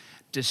its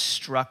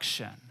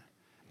destruction,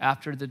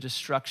 after the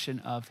destruction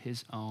of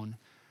his own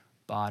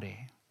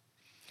body.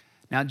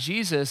 Now,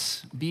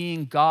 Jesus,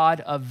 being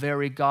God of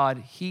very God,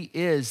 he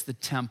is the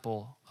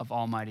temple of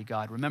Almighty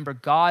God. Remember,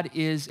 God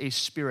is a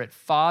spirit,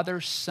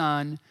 Father,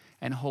 Son,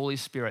 and Holy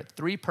Spirit.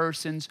 3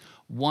 persons,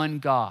 1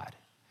 God.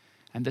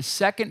 And the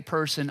second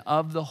person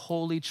of the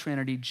Holy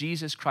Trinity,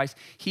 Jesus Christ,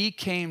 he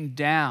came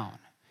down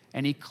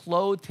and he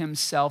clothed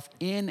himself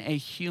in a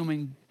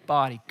human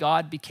body.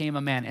 God became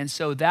a man. And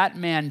so that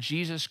man,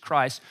 Jesus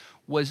Christ,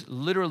 was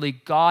literally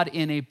God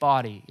in a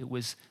body. It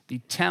was the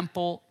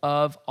temple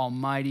of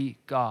Almighty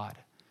God.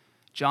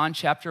 John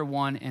chapter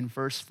 1 and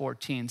verse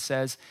 14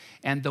 says,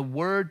 "And the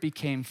Word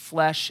became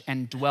flesh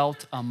and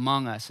dwelt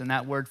among us." And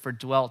that word for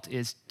dwelt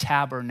is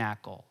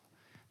tabernacle,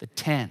 the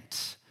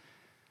tent,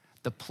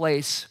 the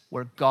place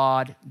where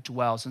God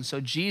dwells. And so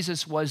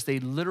Jesus was the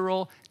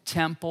literal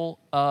temple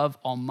of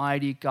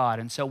Almighty God.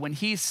 And so when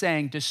he's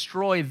saying,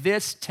 destroy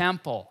this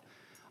temple,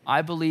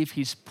 I believe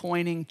he's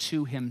pointing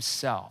to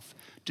himself.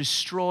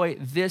 Destroy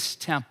this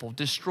temple.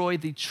 Destroy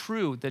the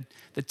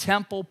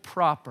temple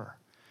proper.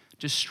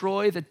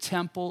 Destroy the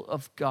temple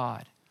of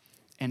God,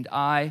 and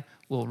I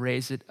will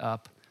raise it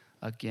up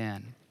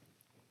again.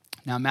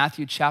 Now,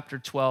 Matthew chapter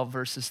 12,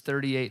 verses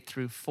 38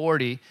 through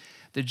 40,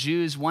 the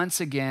Jews once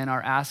again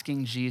are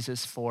asking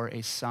Jesus for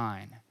a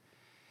sign.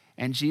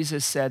 And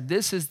Jesus said,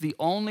 this is the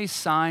only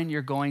sign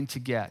you're going to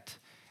get.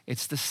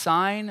 It's the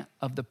sign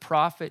of the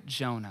prophet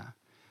Jonah.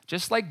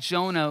 Just like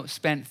Jonah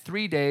spent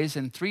 3 days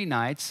and 3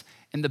 nights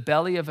in the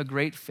belly of a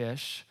great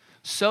fish,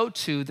 so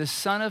too the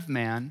Son of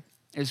Man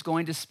is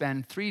going to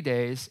spend 3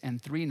 days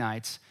and 3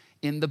 nights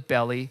in the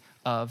belly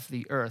of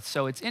the earth.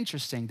 So it's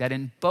interesting that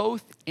in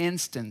both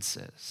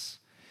instances,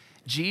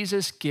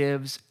 Jesus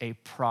gives a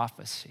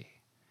prophecy.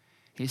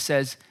 He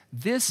says,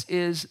 this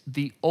is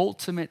the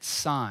ultimate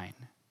sign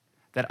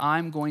that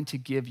I'm going to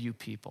give you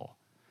people.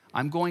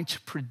 I'm going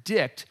to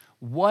predict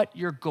what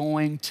you're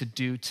going to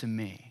do to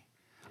me.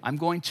 I'm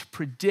going to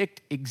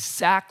predict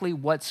exactly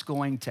what's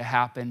going to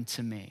happen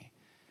to me.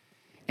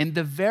 In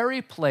the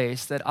very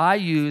place that I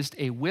used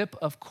a whip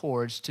of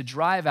cords to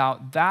drive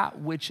out that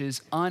which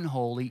is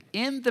unholy,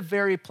 in the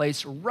very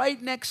place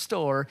right next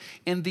door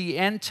in the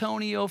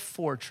Antonia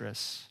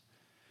Fortress,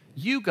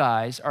 you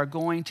guys are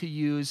going to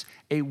use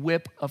a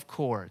whip of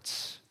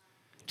cords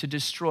to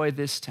destroy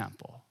this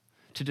temple,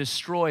 to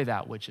destroy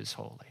that which is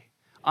holy.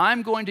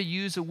 I'm going to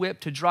use a whip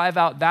to drive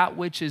out that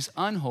which is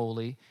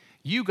unholy.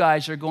 You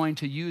guys are going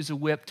to use a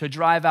whip to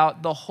drive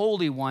out the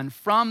Holy One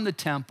from the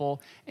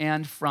temple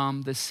and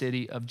from the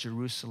city of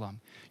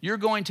Jerusalem. You're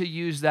going to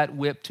use that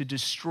whip to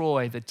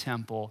destroy the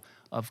temple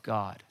of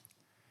God.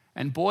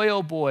 And boy,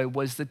 oh boy,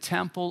 was the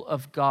temple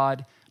of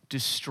God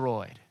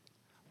destroyed.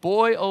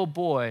 Boy, oh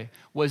boy,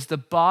 was the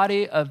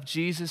body of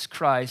Jesus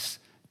Christ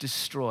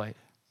destroyed.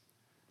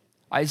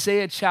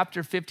 Isaiah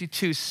chapter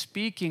 52,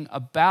 speaking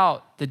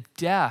about the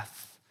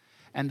death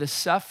and the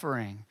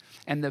suffering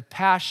and the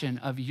passion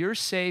of your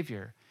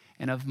Savior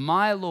and of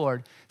my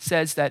Lord,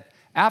 says that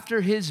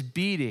after his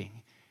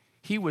beating,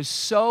 he was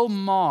so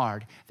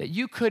marred that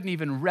you couldn't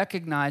even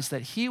recognize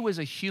that he was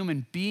a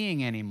human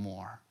being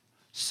anymore.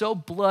 So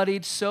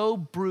bloodied, so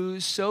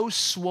bruised, so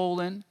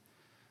swollen.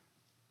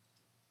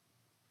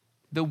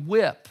 The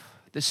whip,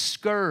 the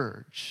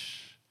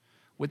scourge,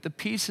 with the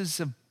pieces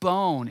of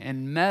bone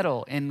and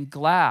metal and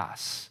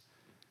glass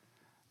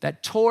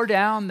that tore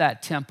down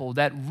that temple,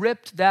 that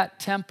ripped that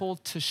temple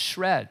to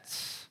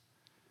shreds.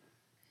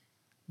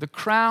 The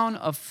crown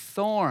of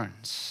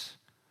thorns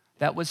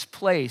that was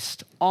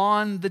placed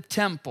on the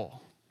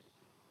temple.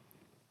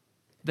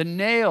 The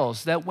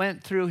nails that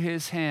went through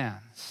his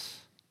hands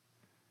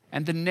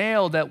and the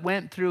nail that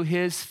went through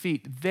his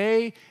feet.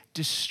 They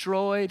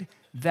destroyed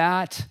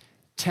that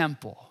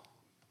temple.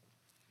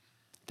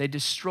 They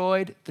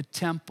destroyed the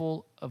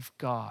temple of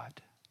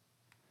God.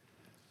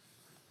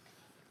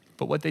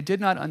 But what they did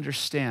not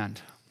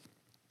understand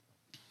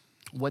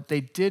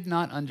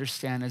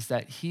is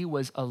that he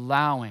was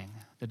allowing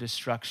the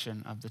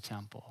destruction of the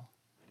temple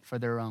for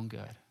their own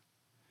good.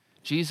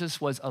 Jesus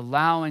was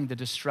allowing the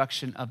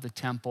destruction of the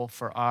temple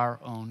for our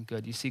own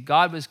good. You see,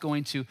 God was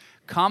going to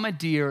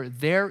commandeer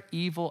their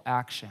evil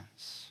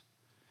actions.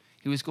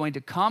 He was going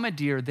to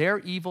commandeer their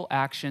evil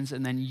actions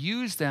and then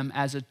use them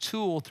as a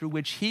tool through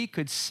which he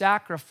could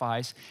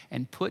sacrifice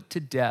and put to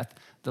death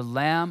the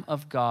Lamb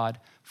of God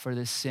for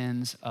the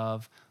sins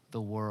of the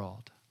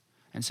world.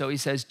 And so he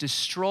says,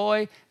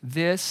 destroy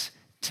this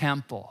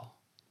temple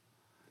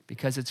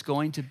because it's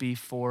going to be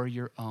for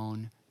your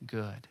own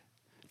good.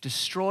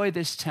 Destroy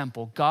this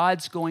temple.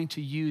 God's going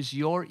to use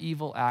your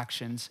evil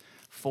actions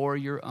for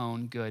your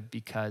own good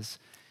because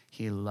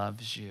he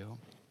loves you.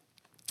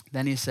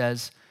 Then he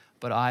says,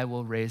 but I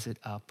will raise it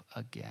up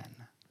again.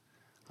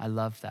 I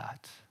love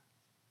that.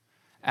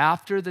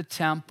 After the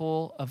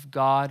temple of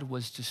God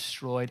was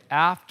destroyed,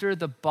 after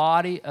the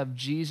body of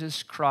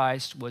Jesus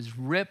Christ was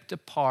ripped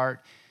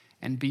apart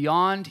and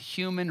beyond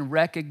human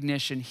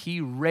recognition, he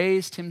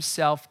raised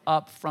himself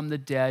up from the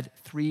dead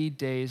 3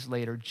 days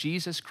later.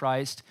 Jesus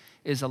Christ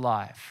is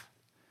alive,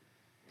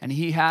 and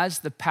he has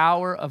the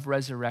power of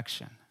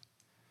resurrection.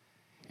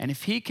 And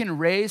if he can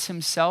raise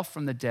himself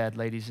from the dead,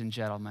 ladies and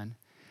gentlemen,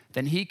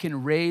 then he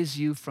can raise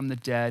you from the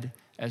dead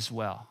as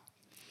well.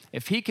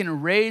 If he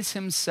can raise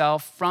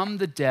himself from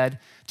the dead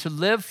to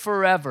live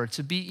forever,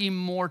 to be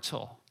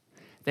immortal,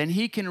 then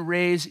he can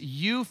raise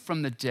you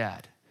from the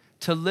dead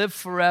to live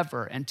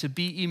forever and to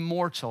be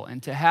immortal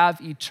and to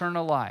have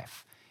eternal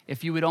life.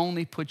 if you would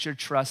only put your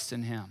trust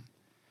in him.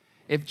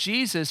 If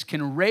Jesus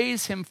can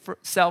raise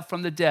himself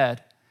from the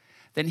dead,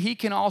 then he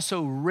can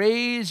also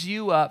raise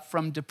you up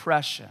from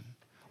depression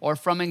or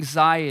from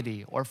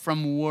anxiety or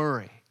from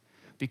worry,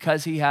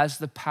 because he has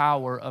the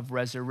power of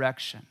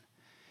resurrection.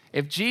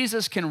 If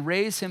Jesus can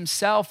raise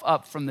himself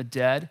up from the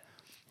dead,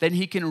 then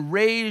he can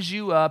raise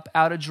you up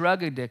out of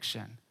drug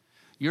addiction.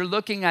 You're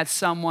looking at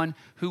someone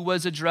who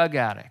was a drug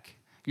addict.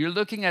 You're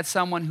looking at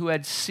someone who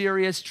had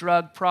serious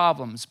drug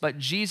problems, but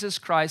Jesus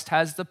Christ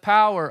has the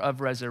power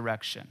of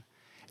resurrection,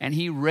 and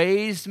he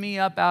raised me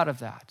up out of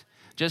that,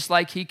 just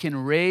like he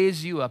can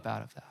raise you up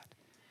out of that.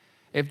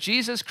 If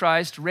Jesus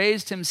Christ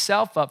raised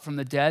himself up from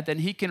the dead, then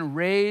he can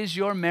raise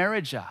your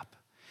marriage up.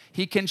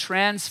 He can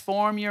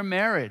transform your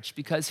marriage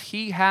because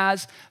he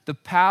has the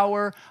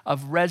power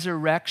of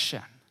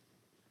resurrection.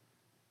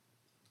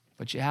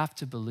 But you have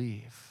to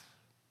believe.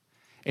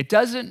 It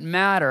doesn't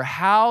matter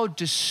how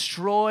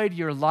destroyed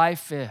your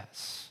life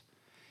is.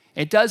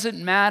 It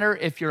doesn't matter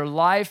if your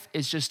life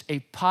is just a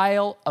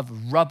pile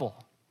of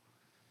rubble.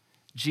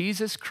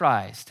 Jesus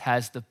Christ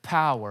has the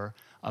power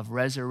of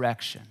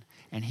resurrection,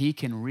 and he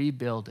can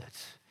rebuild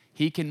it.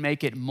 He can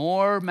make it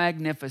more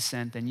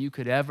magnificent than you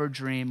could ever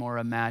dream or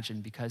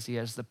imagine because he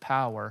has the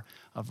power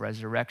of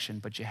resurrection,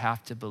 but you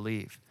have to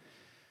believe.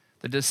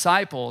 The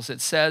disciples,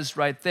 it says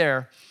right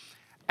there,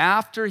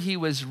 after he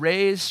was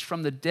raised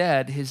from the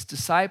dead, his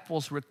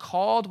disciples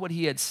recalled what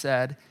he had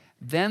said.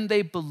 Then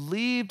they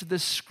believed the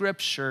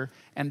scripture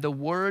and the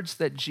words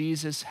that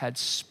Jesus had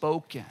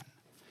spoken.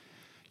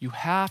 You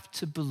have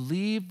to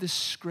believe the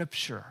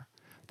scripture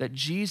that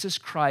Jesus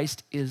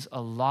Christ is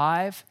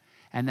alive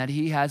and that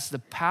he has the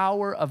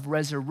power of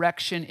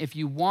resurrection if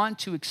you want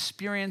to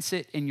experience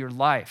it in your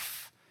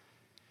life.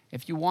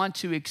 If you want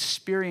to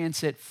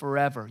experience it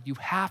forever, you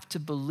have to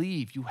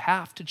believe. You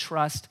have to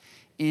trust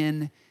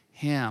in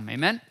him.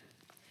 Amen?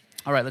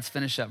 All right, let's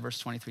finish up verse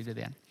 23 to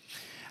the end.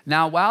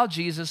 Now, while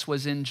Jesus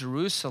was in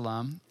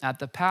Jerusalem at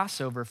the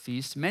Passover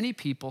feast, many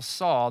people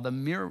saw the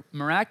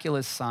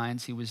miraculous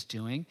signs he was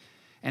doing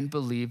and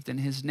believed in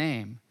his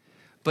name.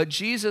 But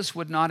Jesus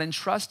would not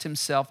entrust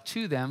himself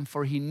to them,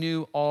 for he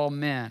knew all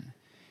men.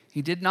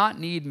 He did not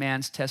need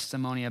man's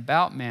testimony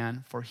about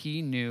man, for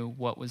he knew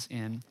what was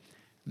in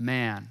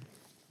man.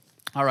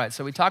 All right,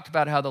 so we talked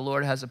about how the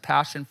Lord has a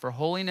passion for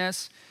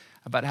holiness,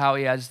 about how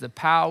he has the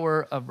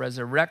power of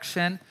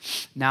resurrection.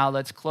 Now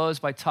let's close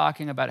by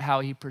talking about how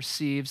he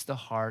perceives the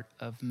heart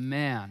of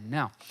man.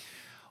 Now,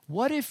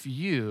 what if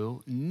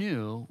you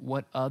knew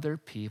what other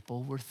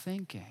people were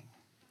thinking?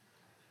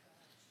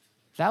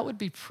 That would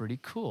be pretty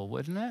cool,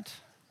 wouldn't it?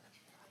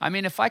 I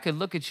mean, if I could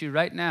look at you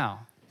right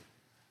now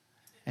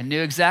and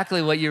knew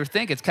exactly what you were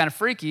thinking, it's kind of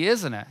freaky,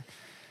 isn't it?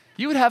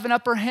 You would have an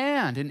upper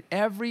hand in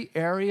every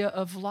area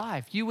of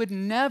life. You would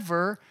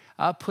never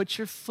put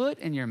your foot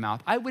in your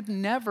mouth. I would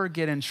never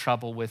get in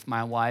trouble with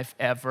my wife,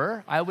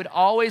 ever. I would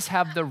always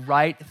have the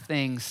right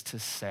things to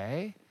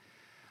say.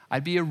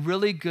 I'd be a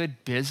really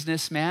good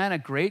businessman, a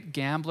great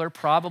gambler,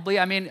 probably.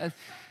 I mean,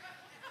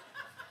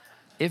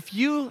 if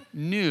you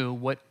knew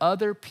what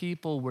other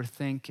people were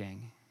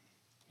thinking,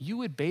 you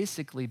would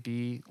basically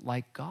be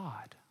like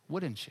God,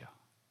 wouldn't you?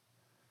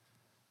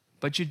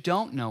 But you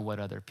don't know what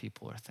other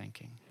people are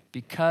thinking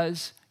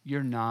because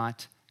you're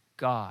not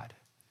God.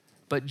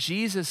 But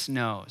Jesus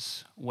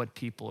knows what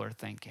people are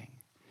thinking.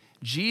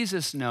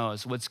 Jesus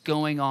knows what's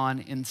going on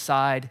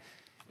inside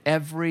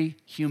every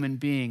human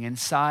being,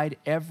 inside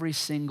every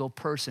single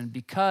person,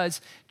 because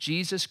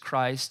Jesus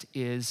Christ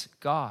is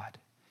God.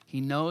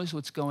 He knows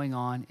what's going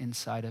on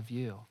inside of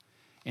you.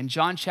 In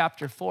John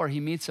chapter 4,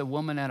 he meets a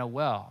woman at a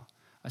well,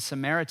 a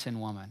Samaritan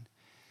woman.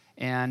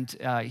 And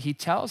he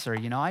tells her,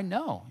 I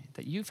know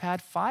that you've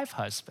had 5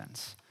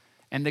 husbands.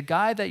 And the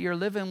guy that you're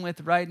living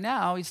with right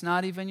now, he's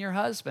not even your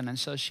husband. And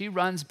so she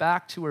runs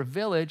back to her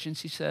village and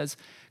she says,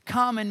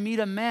 come and meet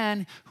a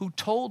man who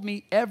told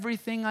me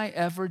everything I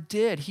ever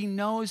did. He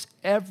knows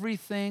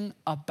everything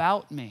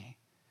about me.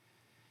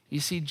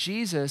 You see,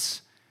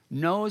 Jesus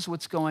knows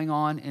what's going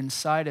on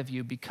inside of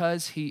you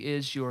because he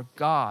is your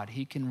God.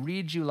 He can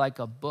read you like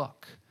a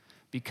book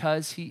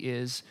because he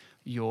is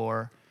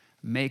your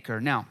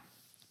maker. Now,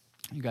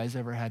 you guys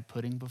ever had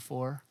pudding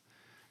before?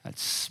 That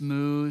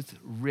smooth,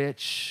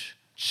 rich,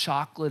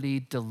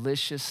 chocolatey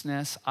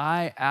deliciousness.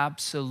 I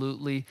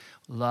absolutely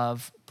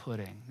love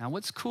pudding. Now,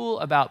 what's cool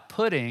about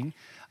pudding,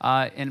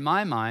 in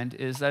my mind,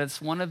 is that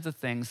it's one of the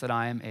things that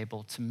I am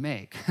able to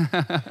make.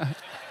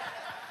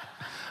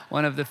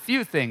 One of the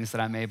few things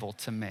that I'm able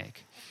to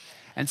make.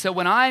 And so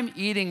when I'm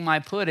eating my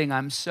pudding,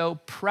 I'm so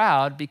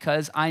proud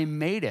because I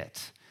made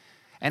it.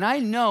 And I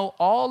know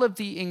all of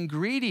the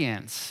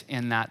ingredients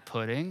in that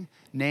pudding,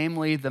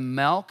 namely the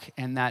milk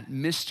and that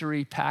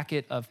mystery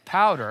packet of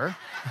powder.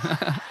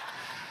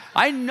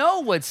 I know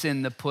what's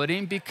in the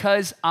pudding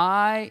because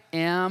I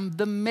am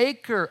the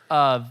maker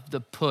of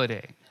the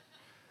pudding.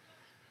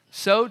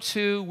 So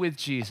too with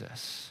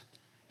Jesus.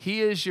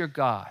 He is your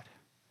God.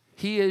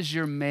 He is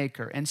your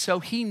maker. And so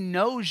he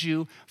knows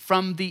you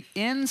from the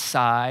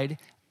inside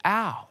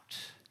out.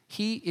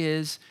 He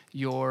is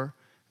your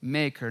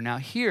maker. Now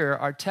here,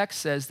 our text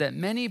says that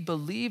many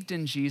believed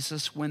in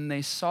Jesus when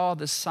they saw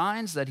the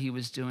signs that he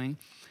was doing,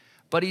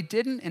 but he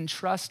didn't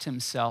entrust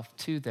himself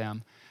to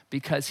them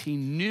because he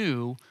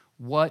knew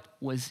what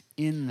was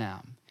in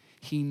them.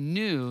 He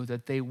knew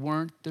that they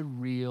weren't the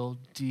real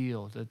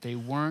deal, that they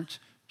weren't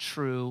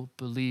true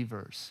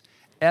believers.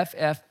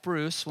 F.F.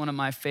 Bruce, one of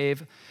my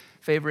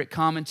favorite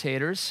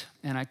commentators,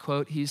 and I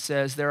quote, he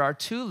says, "There are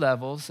two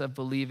levels of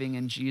believing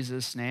in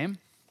Jesus' name.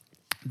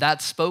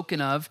 That's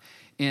spoken of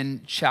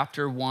in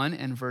chapter 1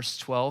 and verse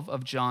 12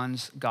 of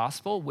John's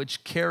gospel,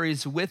 which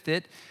carries with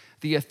it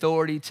the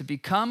authority to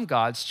become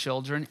God's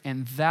children,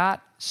 and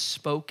that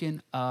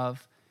spoken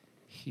of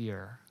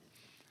here."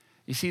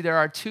 You see, there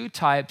are two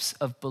types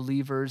of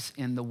believers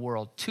in the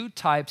world, two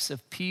types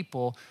of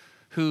people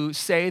who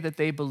say that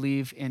they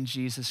believe in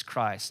Jesus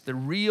Christ: the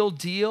real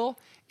deal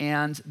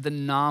and the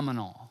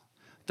nominal.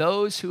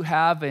 Those who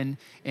have an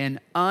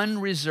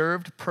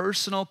unreserved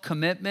personal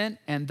commitment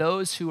and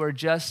those who are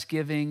just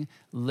giving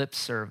lip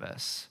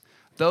service.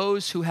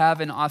 Those who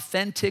have an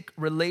authentic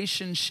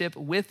relationship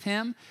with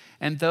him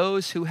and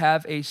those who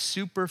have a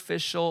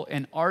superficial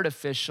and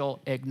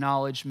artificial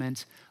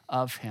acknowledgement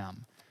of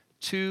him.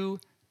 Two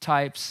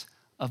types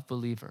of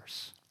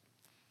believers.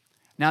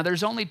 Now,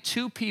 there's only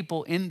two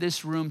people in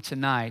this room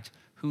tonight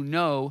who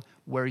know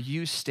where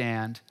you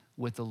stand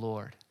with the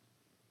Lord.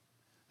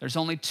 There's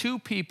only two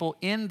people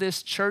in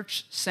this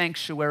church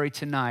sanctuary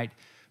tonight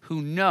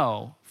who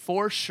know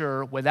for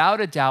sure, without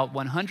a doubt,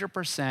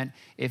 100%,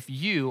 if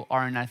you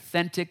are an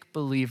authentic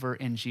believer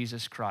in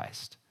Jesus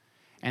Christ.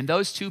 And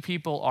those two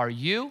people are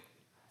you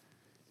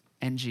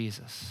and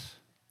Jesus.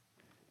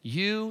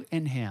 You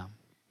and him.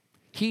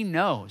 He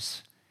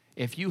knows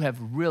if you have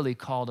really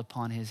called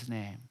upon his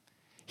name.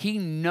 He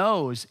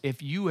knows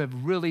if you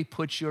have really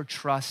put your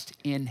trust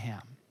in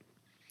him.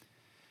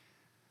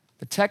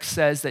 The text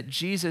says that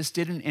Jesus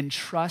didn't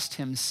entrust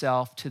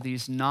himself to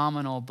these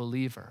nominal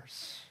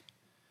believers.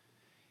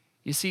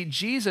 You see,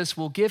 Jesus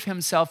will give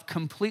himself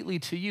completely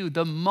to you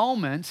the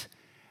moment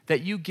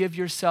that you give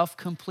yourself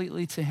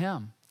completely to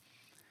him.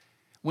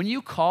 When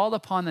you call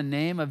upon the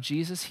name of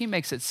Jesus, he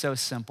makes it so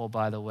simple,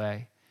 by the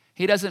way.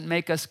 He doesn't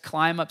make us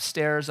climb up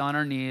stairs on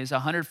our knees,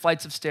 100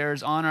 flights of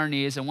stairs on our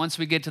knees, and once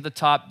we get to the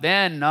top,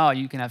 then, no,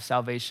 you can have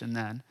salvation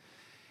then.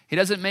 He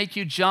doesn't make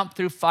you jump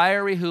through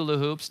fiery hula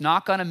hoops,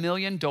 knock on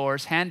 1,000,000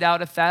 doors, hand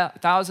out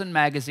 1,000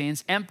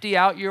 magazines, empty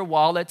out your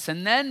wallets,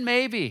 and then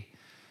maybe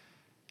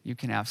you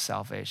can have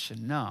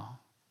salvation. No.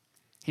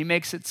 He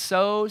makes it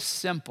so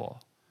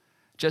simple.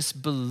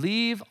 Just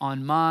believe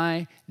on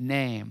my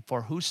name,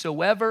 for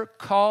whosoever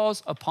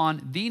calls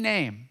upon the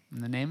name,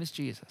 and the name is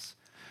Jesus,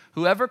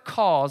 whoever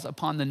calls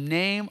upon the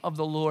name of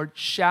the Lord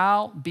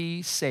shall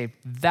be saved.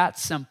 That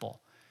simple.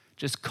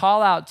 Just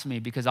call out to me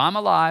because I'm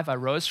alive, I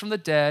rose from the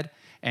dead,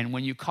 and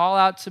when you call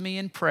out to me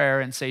in prayer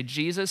and say,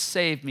 Jesus,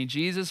 save me,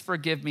 Jesus,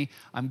 forgive me,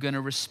 I'm going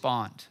to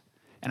respond,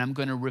 and I'm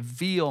going to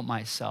reveal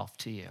myself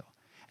to you,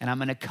 and I'm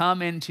going to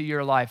come into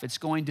your life. It's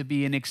going to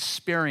be an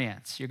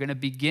experience. You're going to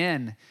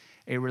begin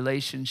a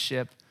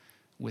relationship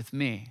with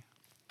me.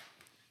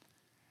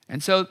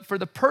 And so for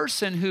the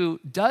person who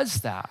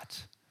does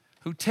that,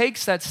 who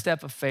takes that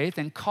step of faith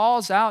and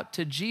calls out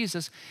to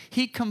Jesus,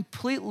 he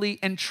completely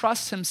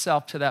entrusts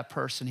himself to that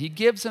person. He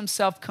gives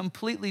himself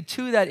completely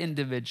to that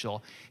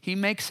individual. He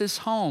makes his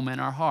home in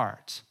our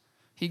hearts.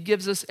 He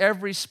gives us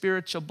every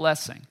spiritual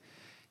blessing.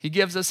 He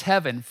gives us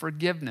heaven,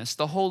 forgiveness,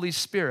 the Holy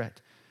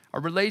Spirit, a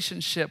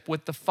relationship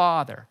with the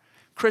Father,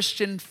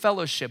 Christian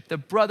fellowship, the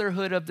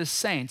brotherhood of the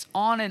saints.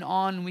 On and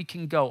on we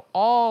can go.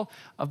 All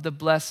of the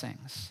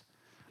blessings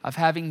of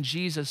having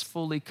Jesus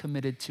fully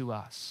committed to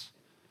us.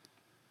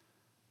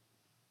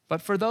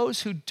 But for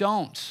those who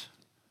don't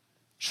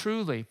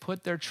truly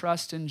put their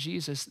trust in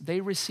Jesus, they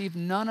receive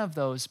none of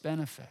those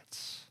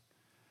benefits.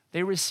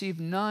 They receive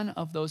none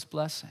of those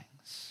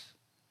blessings.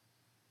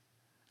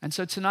 And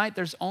so tonight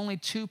there's only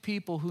two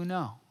people who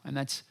know, and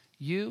that's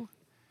you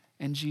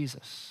and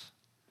Jesus.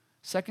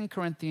 2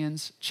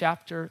 Corinthians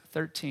chapter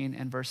 13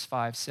 and verse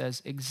 5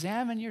 says,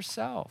 examine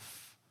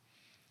yourself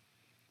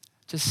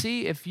to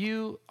see if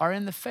you are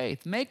in the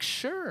faith. Make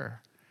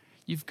sure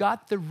you've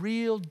got the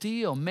real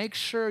deal. Make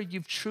sure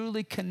you've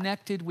truly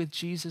connected with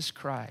Jesus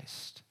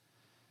Christ.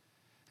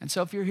 And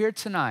so if you're here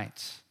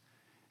tonight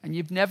and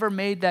you've never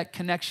made that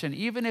connection,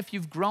 even if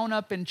you've grown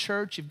up in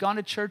church, you've gone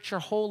to church your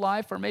whole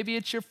life, or maybe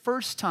it's your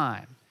first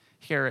time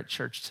here at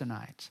church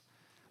tonight,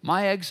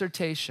 my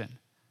exhortation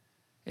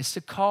is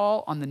to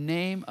call on the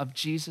name of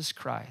Jesus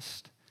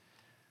Christ,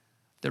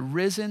 the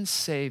risen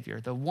Savior,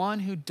 the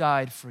one who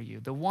died for you,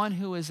 the one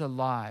who is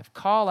alive.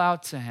 Call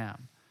out to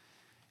him,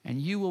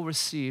 and you will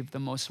receive the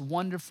most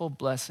wonderful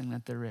blessing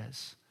that there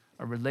is,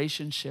 a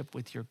relationship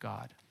with your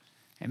God.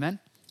 Amen?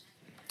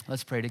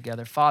 Let's pray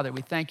together. Father,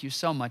 we thank you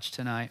so much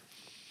tonight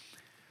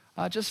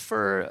just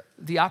for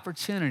the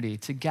opportunity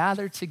to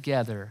gather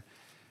together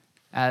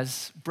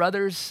as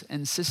brothers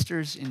and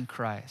sisters in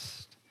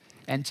Christ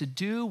and to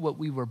do what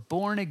we were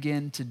born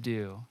again to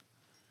do,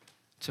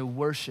 to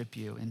worship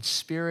you in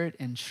spirit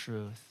and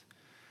truth.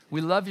 We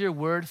love your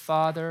word,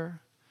 Father.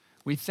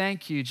 We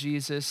thank you,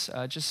 Jesus,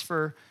 just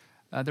for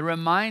the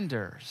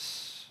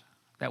reminders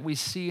that we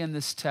see in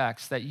this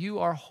text, that you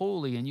are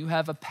holy and you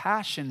have a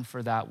passion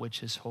for that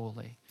which is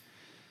holy.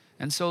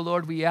 And so,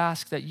 Lord, we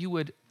ask that you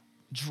would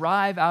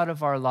drive out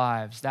of our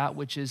lives that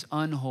which is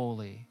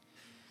unholy,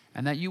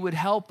 and that you would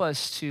help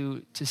us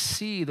to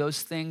see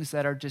those things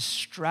that are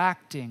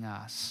distracting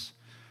us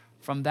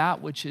from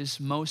that which is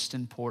most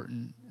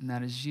important, and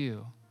that is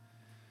you.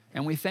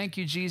 And we thank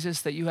you,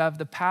 Jesus, that you have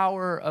the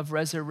power of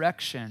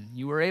resurrection.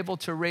 You were able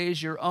to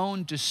raise your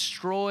own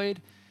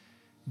destroyed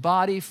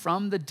body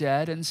from the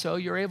dead, and so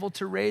you're able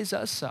to raise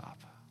us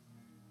up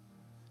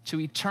to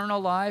eternal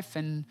life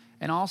and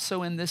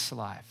also in this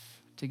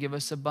life to give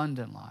us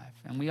abundant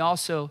life. And we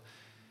also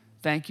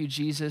thank you,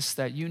 Jesus,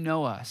 that you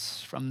know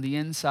us from the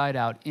inside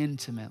out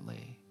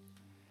intimately.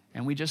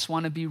 And we just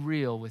want to be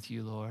real with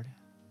you, Lord.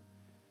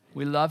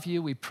 We love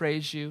you. We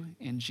praise you.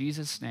 In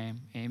Jesus'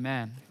 name,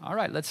 amen. All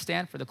right, let's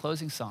stand for the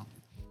closing song.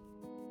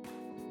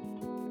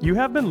 You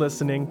have been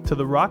listening to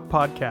the Rock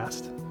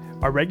Podcast.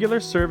 Our regular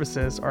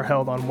services are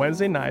held on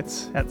Wednesday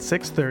nights at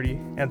 6:30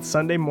 and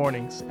Sunday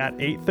mornings at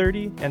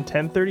 8:30 and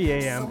 10:30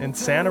 a.m. in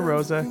Santa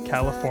Rosa,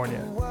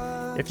 California.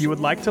 If you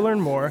would like to learn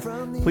more,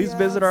 please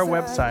visit our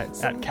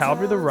website at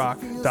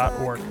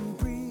calvarytherock.org.